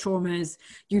through these traumas,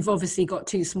 you've obviously got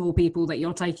two small people that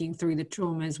you're taking through the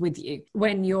traumas with you.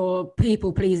 When you're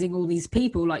people pleasing all these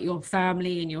people, like your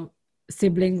family and your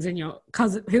siblings and your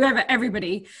cousin, whoever,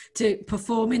 everybody, to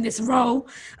perform in this role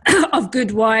of good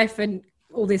wife and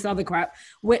all this other crap,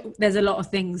 there's a lot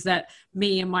of things that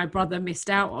me and my brother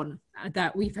missed out on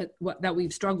that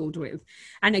we've struggled with.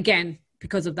 And again,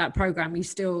 because of that program, you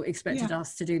still expected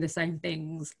us to do the same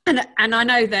things. And I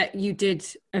know that you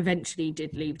eventually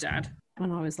did leave Dad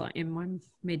when I was like in my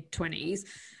mid-20s.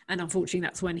 And unfortunately,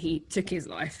 that's when he took his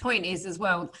life. Point is as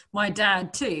well, my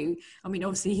dad too, I mean,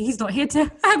 obviously he's not here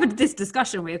to have this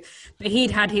discussion with, but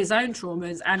he'd had his own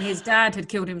traumas and his dad had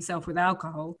killed himself with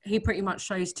alcohol. He pretty much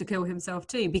chose to kill himself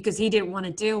too, because he didn't want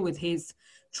to deal with his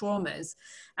traumas.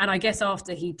 And I guess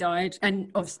after he died,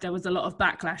 and obviously there was a lot of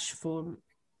backlash for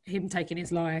him taking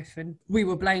his life, and we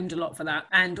were blamed a lot for that,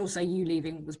 and also you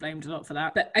leaving was blamed a lot for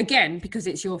that, but again, because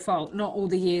it's your fault, not all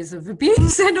the years of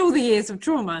abuse and all the years of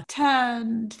trauma.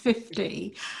 Turned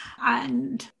 50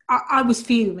 and I was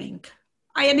fuming,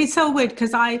 and it's so weird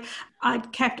because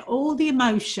I'd kept all the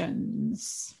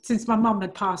emotions since my mum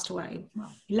had passed away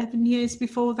 11 years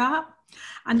before that,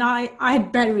 and I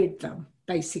had buried them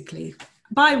basically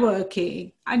by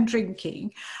working and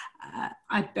drinking.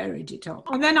 I buried it all.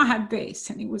 And then I had this,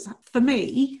 and it was, for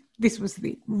me, this was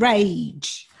the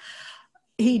rage.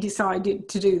 He decided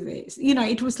to do this. You know,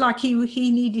 it was like he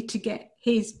needed to get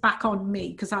his back on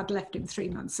me because I'd left him 3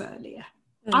 months earlier.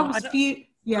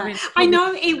 I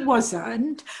know it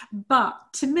wasn't,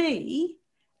 but to me,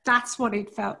 that's what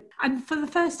it felt. And for the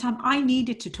first time, I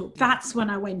needed to talk. That's when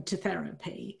I went to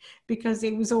therapy, because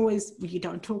it was always, well, you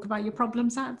don't talk about your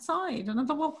problems outside. And I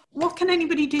thought, well, what can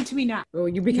anybody do to me now? Well,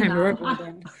 you became a rebel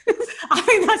then. I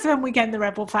think that's when we get the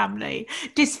rebel family.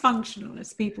 Dysfunctional,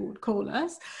 as people would call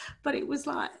us. But it was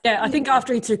like... Yeah, I think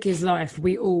after he took his life,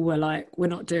 we all were like, we're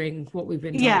not doing what we've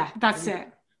been told. Yeah, that's it.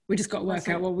 We just got to work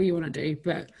out what we want to do.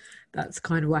 But that's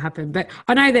kind of what happened. But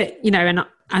I know that, you know,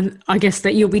 and I guess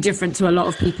that you'll be different to a lot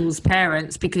of people's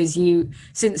parents, because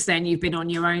since then you've been on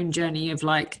your own journey of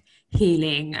like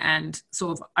healing and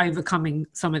sort of overcoming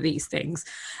some of these things.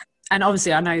 And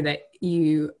obviously I know that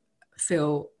you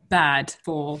feel bad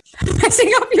for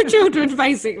messing up your children,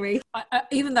 basically.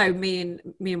 Even though me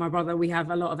and my brother, we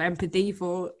have a lot of empathy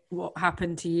for what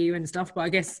happened to you and stuff, but I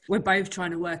guess we're both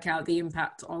trying to work out the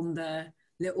impact on the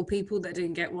little people that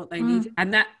didn't get what they needed.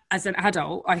 And that, as an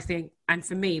adult, I think, and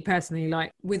for me personally,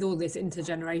 like with all this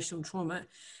intergenerational trauma,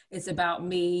 it's about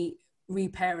me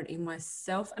reparenting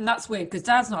myself. And that's weird because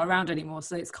Dad's not around anymore,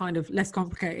 so it's kind of less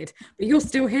complicated, but you're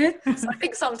still here. So I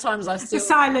think sometimes I still... The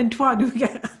silent one.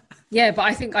 Yeah, but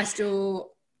I think I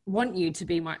still want you to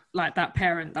be like that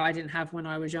parent that I didn't have when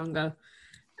I was younger.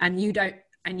 And you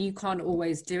can't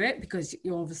always do it because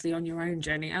you're obviously on your own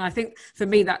journey. And I think for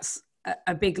me, that's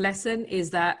a big lesson, is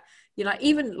that, you know,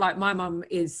 even like my mum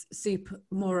is super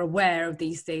more aware of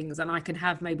these things and I can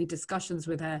have maybe discussions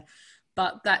with her,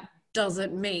 but that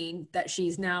doesn't mean that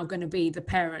she's now going to be the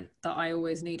parent that I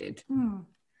always needed.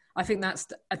 I think that's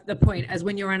the point, as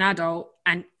when you're an adult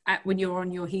and when you're on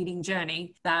your healing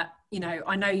journey, that, you know,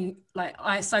 I know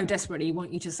I so desperately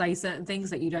want you to say certain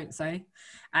things that you don't say,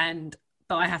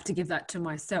 but I have to give that to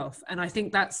myself. And I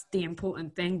think that's the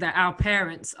important thing, that our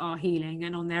parents are healing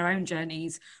and on their own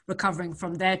journeys, recovering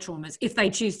from their traumas. If they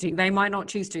choose to, they might not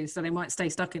choose to, so they might stay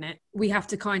stuck in it. We have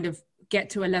to kind of get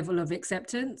to a level of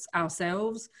acceptance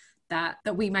ourselves that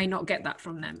we may not get that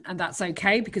from them. And that's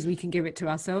okay, because we can give it to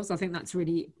ourselves. I think that's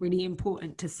really, really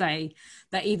important to say,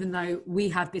 that even though we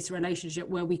have this relationship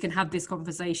where we can have this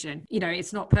conversation, you know,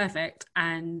 it's not perfect.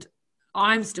 And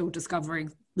I'm still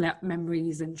discovering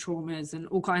memories and traumas and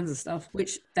all kinds of stuff,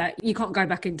 which that you can't go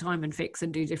back in time and fix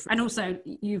and do different. And also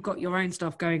you've got your own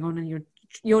stuff going on, and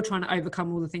you're trying to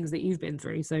overcome all the things that you've been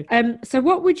through. So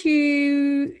what would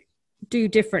you do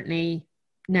differently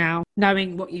now,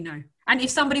 knowing what you know? And if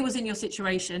somebody was in your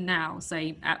situation now,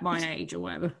 say at my age or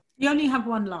whatever. You only have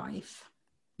one life.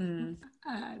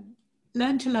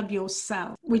 Learn to love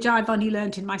yourself, which I've only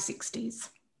learned in my 60s.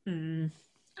 And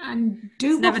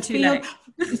do it's never too late.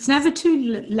 It's never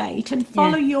too late, and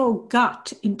follow your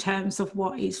gut in terms of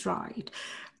what is right.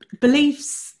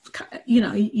 Beliefs,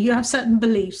 you have certain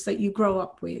beliefs that you grow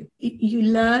up with. You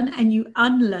learn and you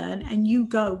unlearn, and you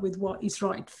go with what is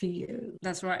right for you.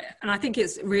 That's right. And I think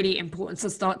it's really important to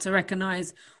start to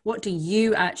recognize, what do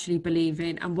you actually believe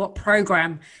in, and what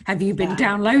program have you been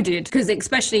downloaded? Because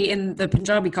especially in the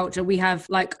Punjabi culture, we have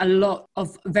like a lot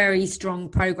of very strong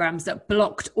programs that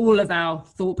blocked all of our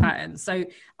thought patterns. So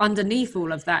underneath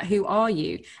all of that, who are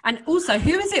you? And also,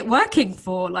 who is it working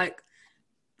for? Like,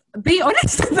 be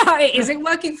honest about it. Is it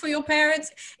working for your parents?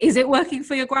 Is it working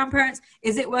for your grandparents?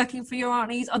 Is it working for your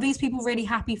aunties? Are these people really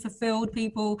happy, fulfilled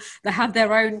people that have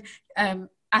their own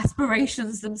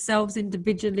aspirations themselves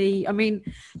individually? I mean,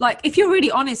 like, if you're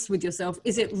really honest with yourself,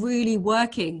 is it really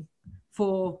working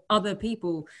for other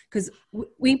people? Because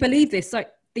we believe this,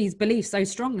 like these beliefs so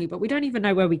strongly, but we don't even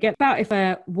know where we get about. If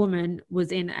a woman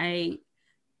was in a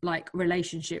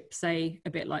relationship, say a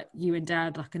bit like you and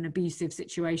dad, like an abusive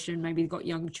situation, maybe got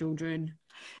young children,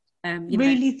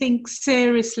 really think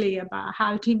seriously about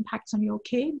how it impacts on your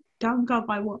kid. Don't go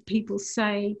by what people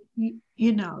say.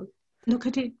 Look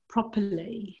at it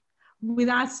properly. With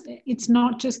us, it's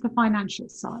not just the financial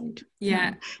side.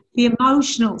 The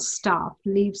emotional stuff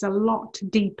leaves a lot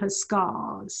deeper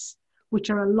scars, which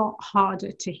are a lot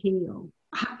harder to heal.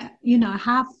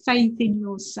 Have faith in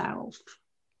yourself.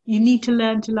 You need to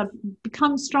learn to love,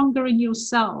 become stronger in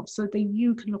yourself so that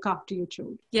you can look after your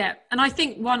children. Yeah. And I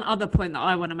think one other point that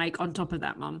I want to make on top of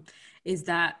that, Mum, is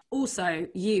that also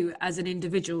you as an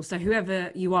individual, so whoever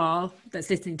you are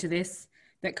that's listening to this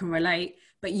that can relate,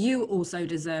 but you also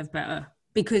deserve better,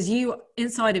 because you,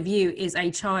 inside of you, is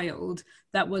a child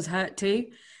that was hurt too.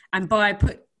 And by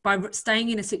staying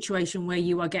in a situation where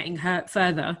you are getting hurt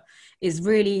further is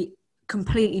really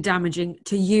completely damaging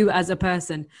to you as a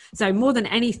person. So more than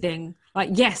anything,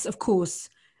 like, yes, of course,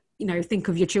 think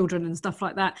of your children and stuff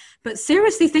like that, but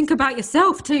seriously think about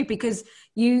yourself too, because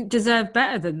you deserve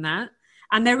better than that.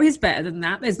 And there is better than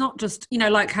that. There's not just,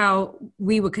 like how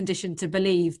we were conditioned to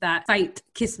believe that fate,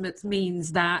 kismet,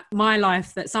 means that my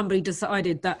life, that somebody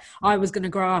decided that I was going to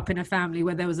grow up in a family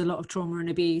where there was a lot of trauma and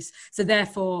abuse. So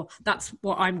therefore, that's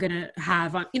what I'm going to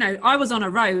have. I was on a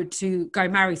road to go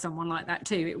marry someone like that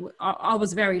too. I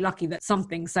was very lucky that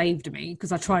something saved me,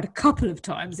 because I tried a couple of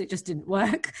times. It just didn't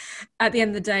work. At the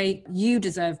end of the day, you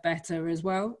deserve better as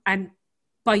well. And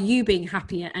by you being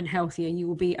happier and healthier, you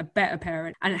will be a better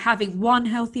parent. And having one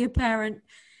healthier parent,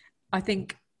 I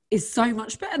think, is so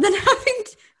much better than having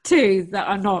two that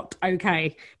are not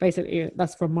okay. Basically,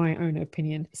 that's from my own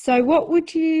opinion. So what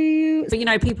would you...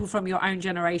 But, people from your own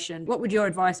generation, what would your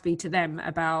advice be to them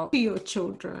about... your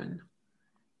children?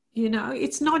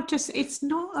 It's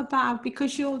not about,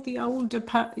 because you're the older,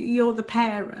 you're the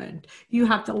parent, you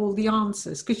have all the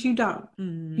answers, because you don't.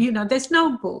 There's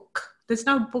no book. There's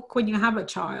no book when you have a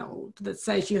child that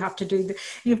says you have to do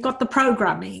you've got the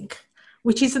programming,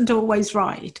 which isn't always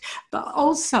right, but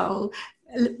also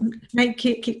make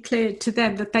it clear to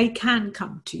them that they can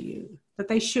come to you, that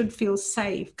they should feel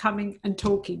safe coming and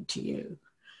talking to you.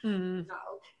 And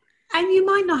you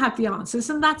might not have the answers,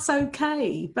 and that's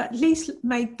okay, but at least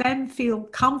make them feel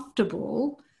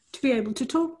comfortable to be able to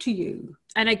talk to you.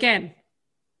 And again,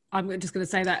 I'm just going to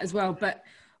say that as well, but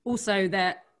also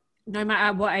that no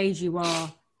matter what age you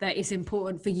are, that it's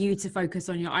important for you to focus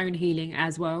on your own healing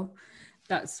as well.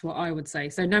 That's what I would say.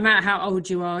 So no matter how old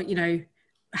you are,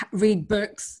 read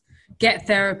books, get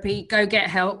therapy, go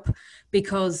get help,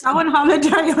 because go on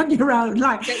holiday on your own,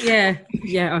 like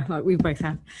like we both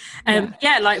have.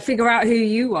 Figure out who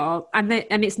you are, and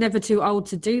it's never too old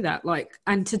to do that.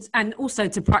 And also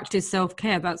to practice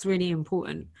self-care. That's really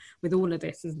important with all of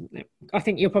this, isn't it? I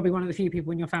think you're probably one of the few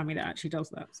people in your family that actually does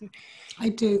that. So. I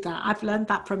do that. I've learned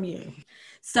that from you.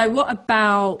 So what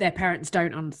about their parents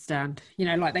don't understand?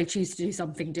 They choose to do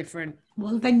something different.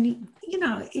 Well, then,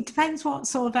 it depends what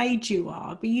sort of age you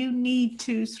are, but you need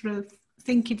to sort of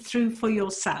think it through for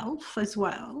yourself as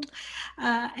well.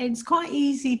 It's quite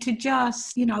easy to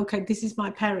just, okay, this is my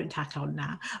parent hat on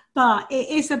now, but it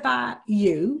is about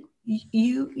you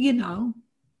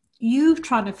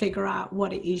trying to figure out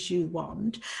what it is you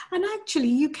want. And actually,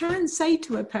 you can say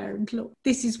to a parent, look,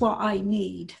 this is what I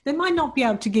need. They might not be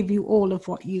able to give you all of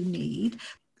what you need.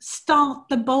 Start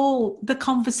the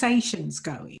conversations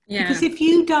going. Yeah. Because if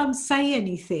you don't say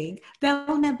anything,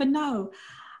 they'll never know.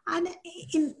 And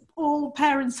in all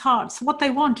parents' hearts, what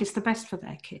they want is the best for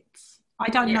their kids. I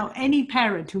don't know any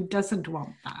parent who doesn't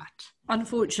want that.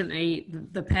 Unfortunately,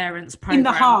 the parents' program...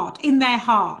 In their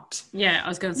heart. Yeah, I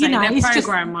was going to say, their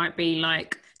program might be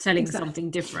like telling something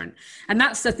different. And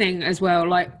that's the thing as well.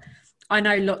 Like, I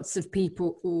know lots of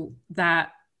people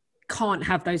that can't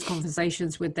have those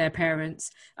conversations with their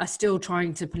parents, are still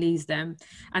trying to please them.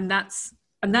 And that's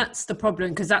the problem,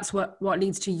 because that's what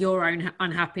leads to your own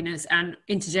unhappiness and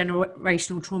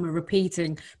intergenerational trauma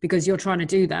repeating, because you're trying to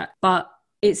do that. But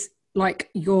it's like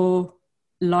your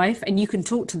life, and you can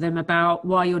talk to them about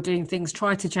why you're doing things,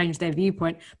 try to change their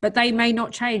viewpoint, but they may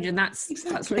not change, and that's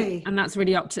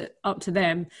really up to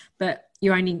them. But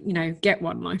you only get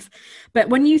one life. But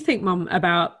when you think, Mum,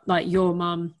 about like your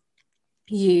mum,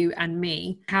 you and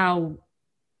me, how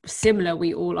similar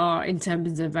we all are in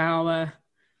terms of our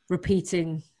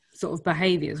repeating sort of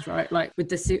behaviors, right? Like with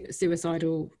the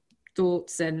suicidal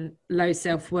thoughts and low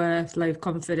self-worth, low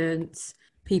confidence,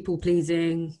 people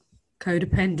pleasing,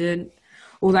 codependent,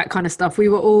 all that kind of stuff. We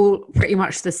were all pretty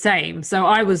much the same. So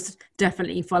I was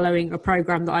definitely following a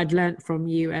program that I'd learnt from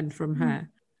you and from her.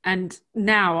 And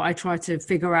now I try to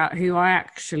figure out who I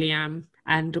actually am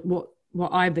and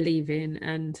what I believe in.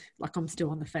 And like, I'm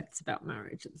still on the fence about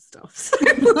marriage and stuff. So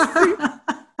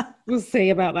we'll see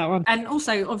about that one. And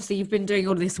also, obviously, you've been doing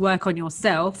all this work on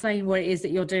yourself, saying what it is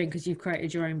that you're doing, because you've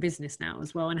created your own business now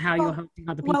as well, and how you're helping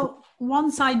other people. Well,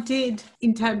 once I did,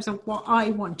 in terms of what I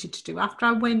wanted to do, after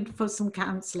I went for some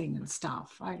counselling and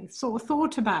stuff, I sort of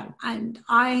thought about, and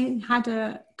I had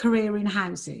a career in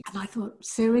housing, and I thought,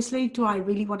 seriously, do I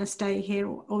really want to stay here,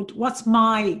 or what's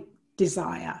my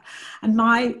desire? And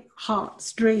my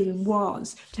heart's dream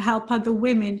was to help other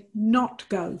women not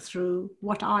go through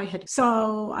what I had.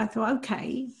 So I thought,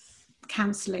 okay,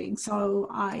 counselling. So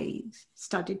I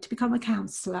studied to become a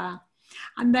counsellor.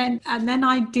 And then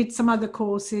I did some other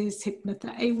courses,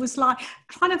 hypnotherapy. It was like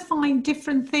trying to find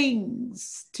different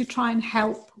things to try and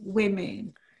help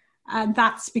women. And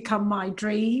that's become my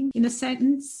dream, in a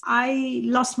sense. I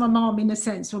lost my mom, in a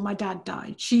sense, when my dad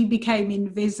died. She became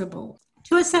invisible.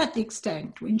 To a certain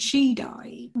extent, when she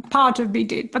died, part of me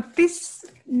did. But this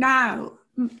now,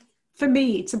 for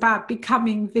me, it's about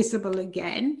becoming visible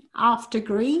again after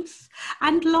grief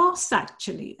and loss,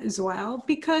 actually, as well,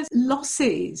 because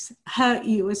losses hurt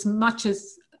you as much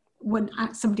as when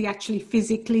somebody actually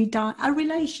physically died. A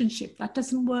relationship that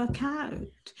doesn't work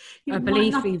out. A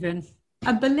belief, even.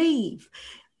 A belief.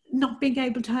 Not being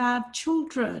able to have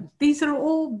children. These are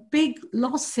all big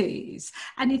losses.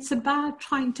 And it's about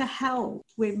trying to help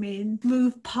women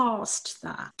move past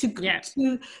that,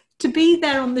 to be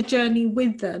there on the journey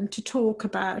with them, to talk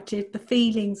about it, the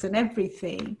feelings and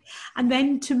everything, and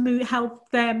then to help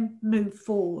them move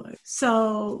forward.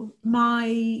 So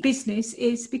my business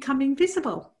is becoming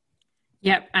visible.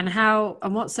 Yep. And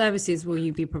what services will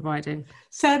you be providing?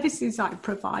 Services I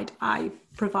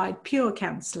provide pure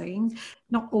counselling.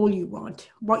 Not all you want.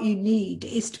 What you need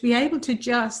is to be able to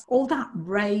just, all that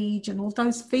rage and all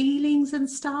those feelings and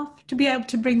stuff, to be able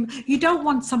to bring, you don't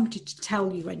want somebody to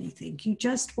tell you anything. You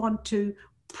just want to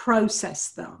process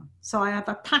them. So I have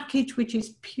a package which is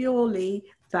purely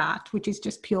that, which is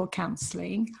just pure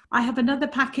counselling. I have another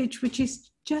package which is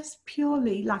just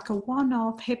purely like a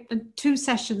one-off 2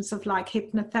 sessions of like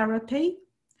hypnotherapy.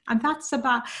 And that's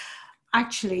about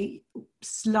actually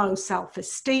low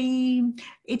self-esteem.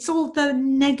 It's all the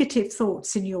negative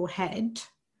thoughts in your head,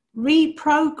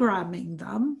 reprogramming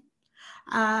them,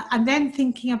 and then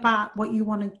thinking about what you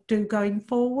want to do going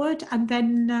forward, and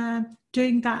then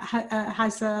doing that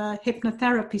as a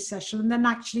hypnotherapy session, and then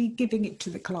actually giving it to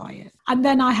the client. And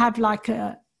then I have like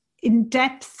a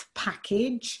in-depth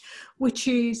package, which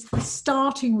is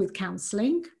starting with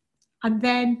counselling, and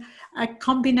then a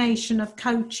combination of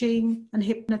coaching and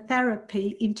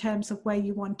hypnotherapy in terms of where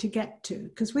you want to get to.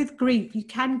 Because with grief, you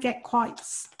can get quite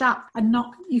stuck and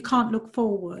you can't look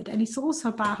forward. And it's also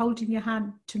about holding your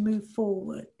hand to move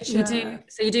forward. So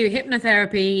you do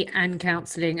hypnotherapy and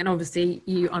counselling, and obviously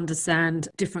you understand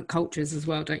different cultures as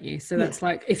well, don't you? So that's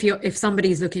like, if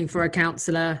somebody's looking for a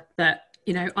counsellor that,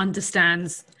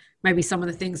 understands maybe some of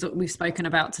the things that we've spoken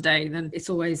about today, then it's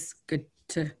always good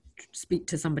to speak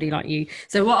to somebody like you.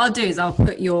 So what I'll do is I'll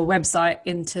put your website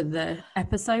into the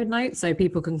episode notes so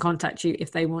people can contact you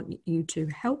if they want you to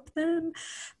help them.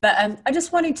 But I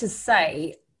just wanted to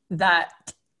say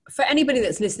that for anybody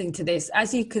that's listening to this,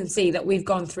 as you can see that we've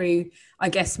gone through, I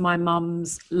guess, my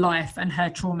mum's life and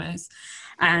her traumas,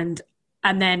 and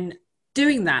then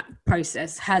doing that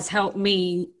process has helped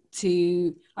me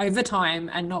to, over time,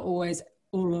 and not always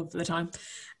all of the time,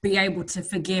 be able to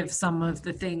forgive some of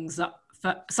the things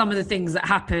that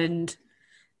happened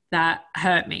that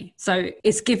hurt me. So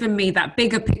it's given me that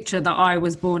bigger picture that I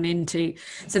was born into.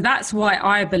 So that's why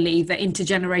I believe that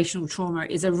intergenerational trauma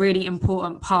is a really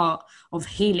important part of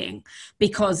healing,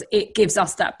 because it gives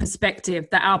us that perspective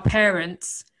that our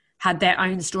parents had their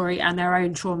own story and their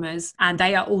own traumas, and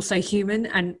they are also human.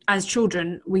 And as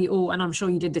children, we all, and I'm sure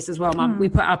you did this as well, Mum, we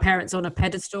put our parents on a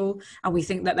pedestal and we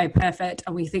think that they're perfect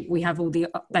and we think they have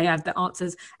the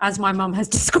answers. As my mum has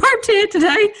described here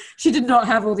today, she did not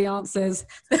have all the answers.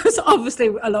 There was obviously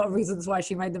a lot of reasons why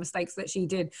she made the mistakes that she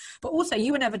did, but also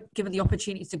you were never given the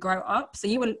opportunity to grow up. So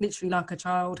you were literally like a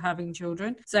child having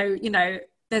children. So,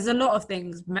 there's a lot of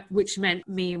things which meant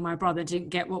me and my brother didn't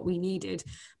get what we needed.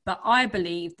 But I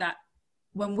believe that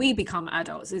when we become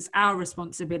adults, it's our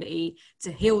responsibility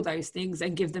to heal those things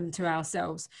and give them to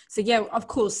ourselves. So yeah, of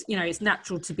course, it's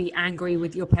natural to be angry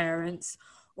with your parents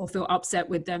or feel upset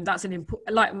with them. That's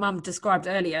like Mum described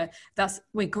earlier,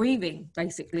 we're grieving,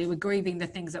 basically. We're grieving the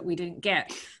things that we didn't get.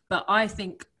 But I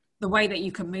think the way that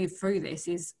you can move through this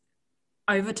is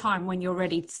over time, when you're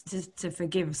ready to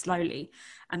forgive slowly.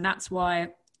 And that's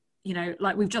why,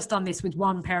 like we've just done this with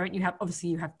one parent. You have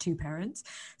two parents.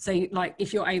 So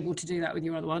if you're able to do that with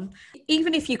your other one,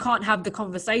 even if you can't have the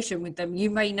conversation with them, you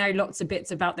may know lots of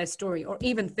bits about their story, or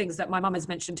even things that my mum has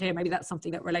mentioned here. Maybe that's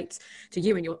something that relates to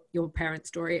you and your parents'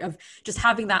 story, of just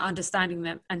having that understanding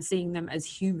them and seeing them as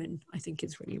human. I think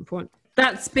is really important.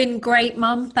 That's been great,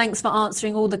 Mum. Thanks for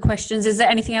answering all the questions. Is there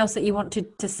anything else that you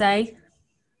wanted to say?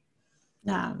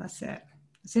 No, that's it.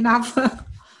 It's enough.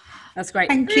 That's great.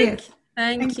 Thank you.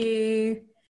 Thank you.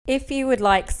 If you would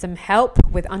like some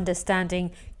help with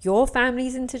understanding your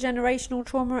family's intergenerational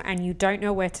trauma and you don't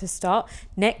know where to start,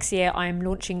 next year I am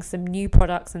launching some new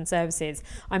products and services.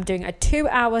 I'm doing a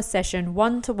 2-hour session,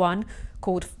 1-to-1,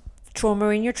 called Trauma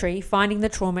in Your Tree, Finding the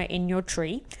Trauma in Your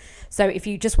Tree. So if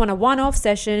you just want a one-off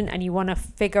session and you want to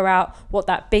figure out what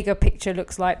that bigger picture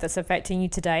looks like that's affecting you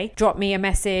today, drop me a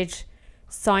message.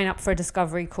 Sign up for a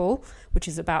discovery call, which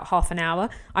is about half an hour.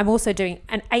 I'm also doing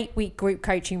an 8-week group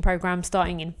coaching program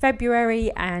starting in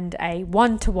February, and a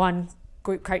 1-to-1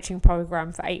 group coaching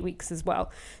program for 8 weeks as well.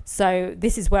 So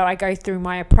this is where I go through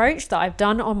my approach that I've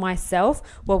done on myself,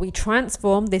 where we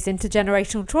transform this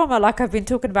intergenerational trauma, like I've been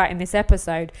talking about in this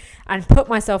episode, and put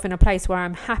myself in a place where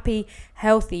I'm happy,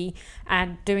 healthy,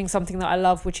 and doing something that I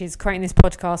love, which is creating this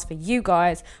podcast for you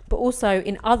guys, but also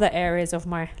in other areas of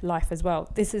my life as well.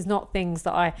 This is not things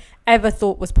that I ever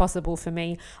thought was possible for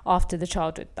me after the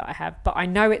childhood that I have, but I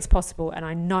know it's possible, and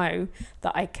I know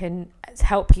that I can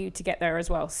help you to get there as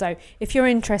well. So if you're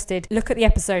interested, look at the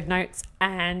episode notes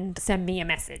and send me a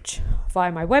message via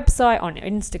my website, on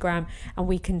Instagram, and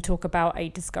we can talk about a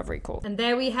discovery call. And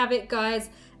there we have it, guys.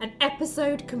 An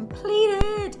episode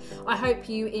completed. I hope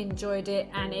you enjoyed it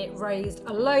and it raised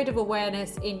a load of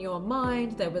awareness in your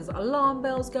mind. There was alarm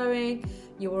bells going.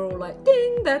 You were all like,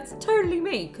 ding, that's totally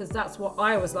me, because that's what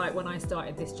I was like when I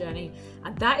started this journey.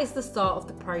 And that is the start of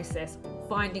the process,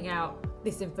 finding out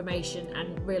this information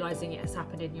and realizing it has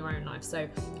happened in your own life. So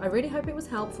I really hope it was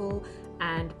helpful.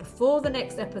 And before the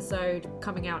next episode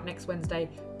coming out next Wednesday,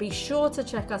 be sure to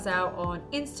check us out on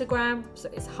Instagram. So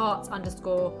it's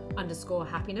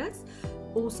hearts__happiness.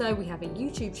 Also, we have a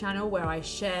YouTube channel where I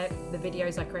share the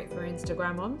videos I create for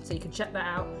Instagram on. So you can check that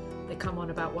out. They come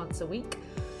on about once a week.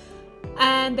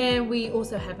 And then we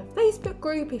also have a Facebook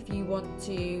group if you want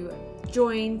to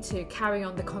join to carry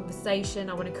on the conversation.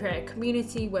 I want to create a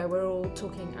community where we're all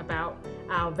talking about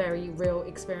our very real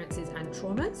experiences and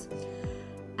traumas.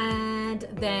 And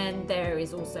then there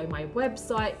is also my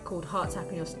website called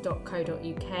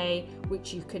heartshappiness.co.uk,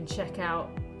 which you can check out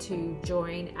to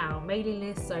join our mailing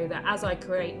list, so that as I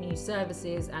create new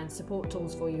services and support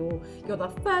tools for you all, you're the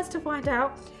first to find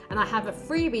out. And I have a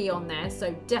freebie on there,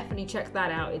 so definitely check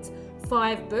that out. It's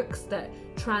 5 books that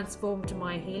transformed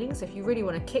my healing. So if you really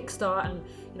want to kickstart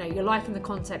and you're liking the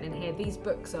content in here, these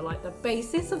books are like the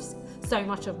basis of so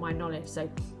much of my knowledge. So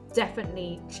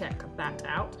definitely check that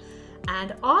out.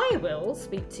 And I will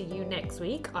speak to you next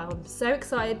week. I'm so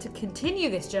excited to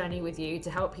continue this journey with you to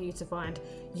help you to find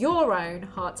your own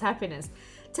heart's happiness.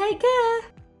 Take care.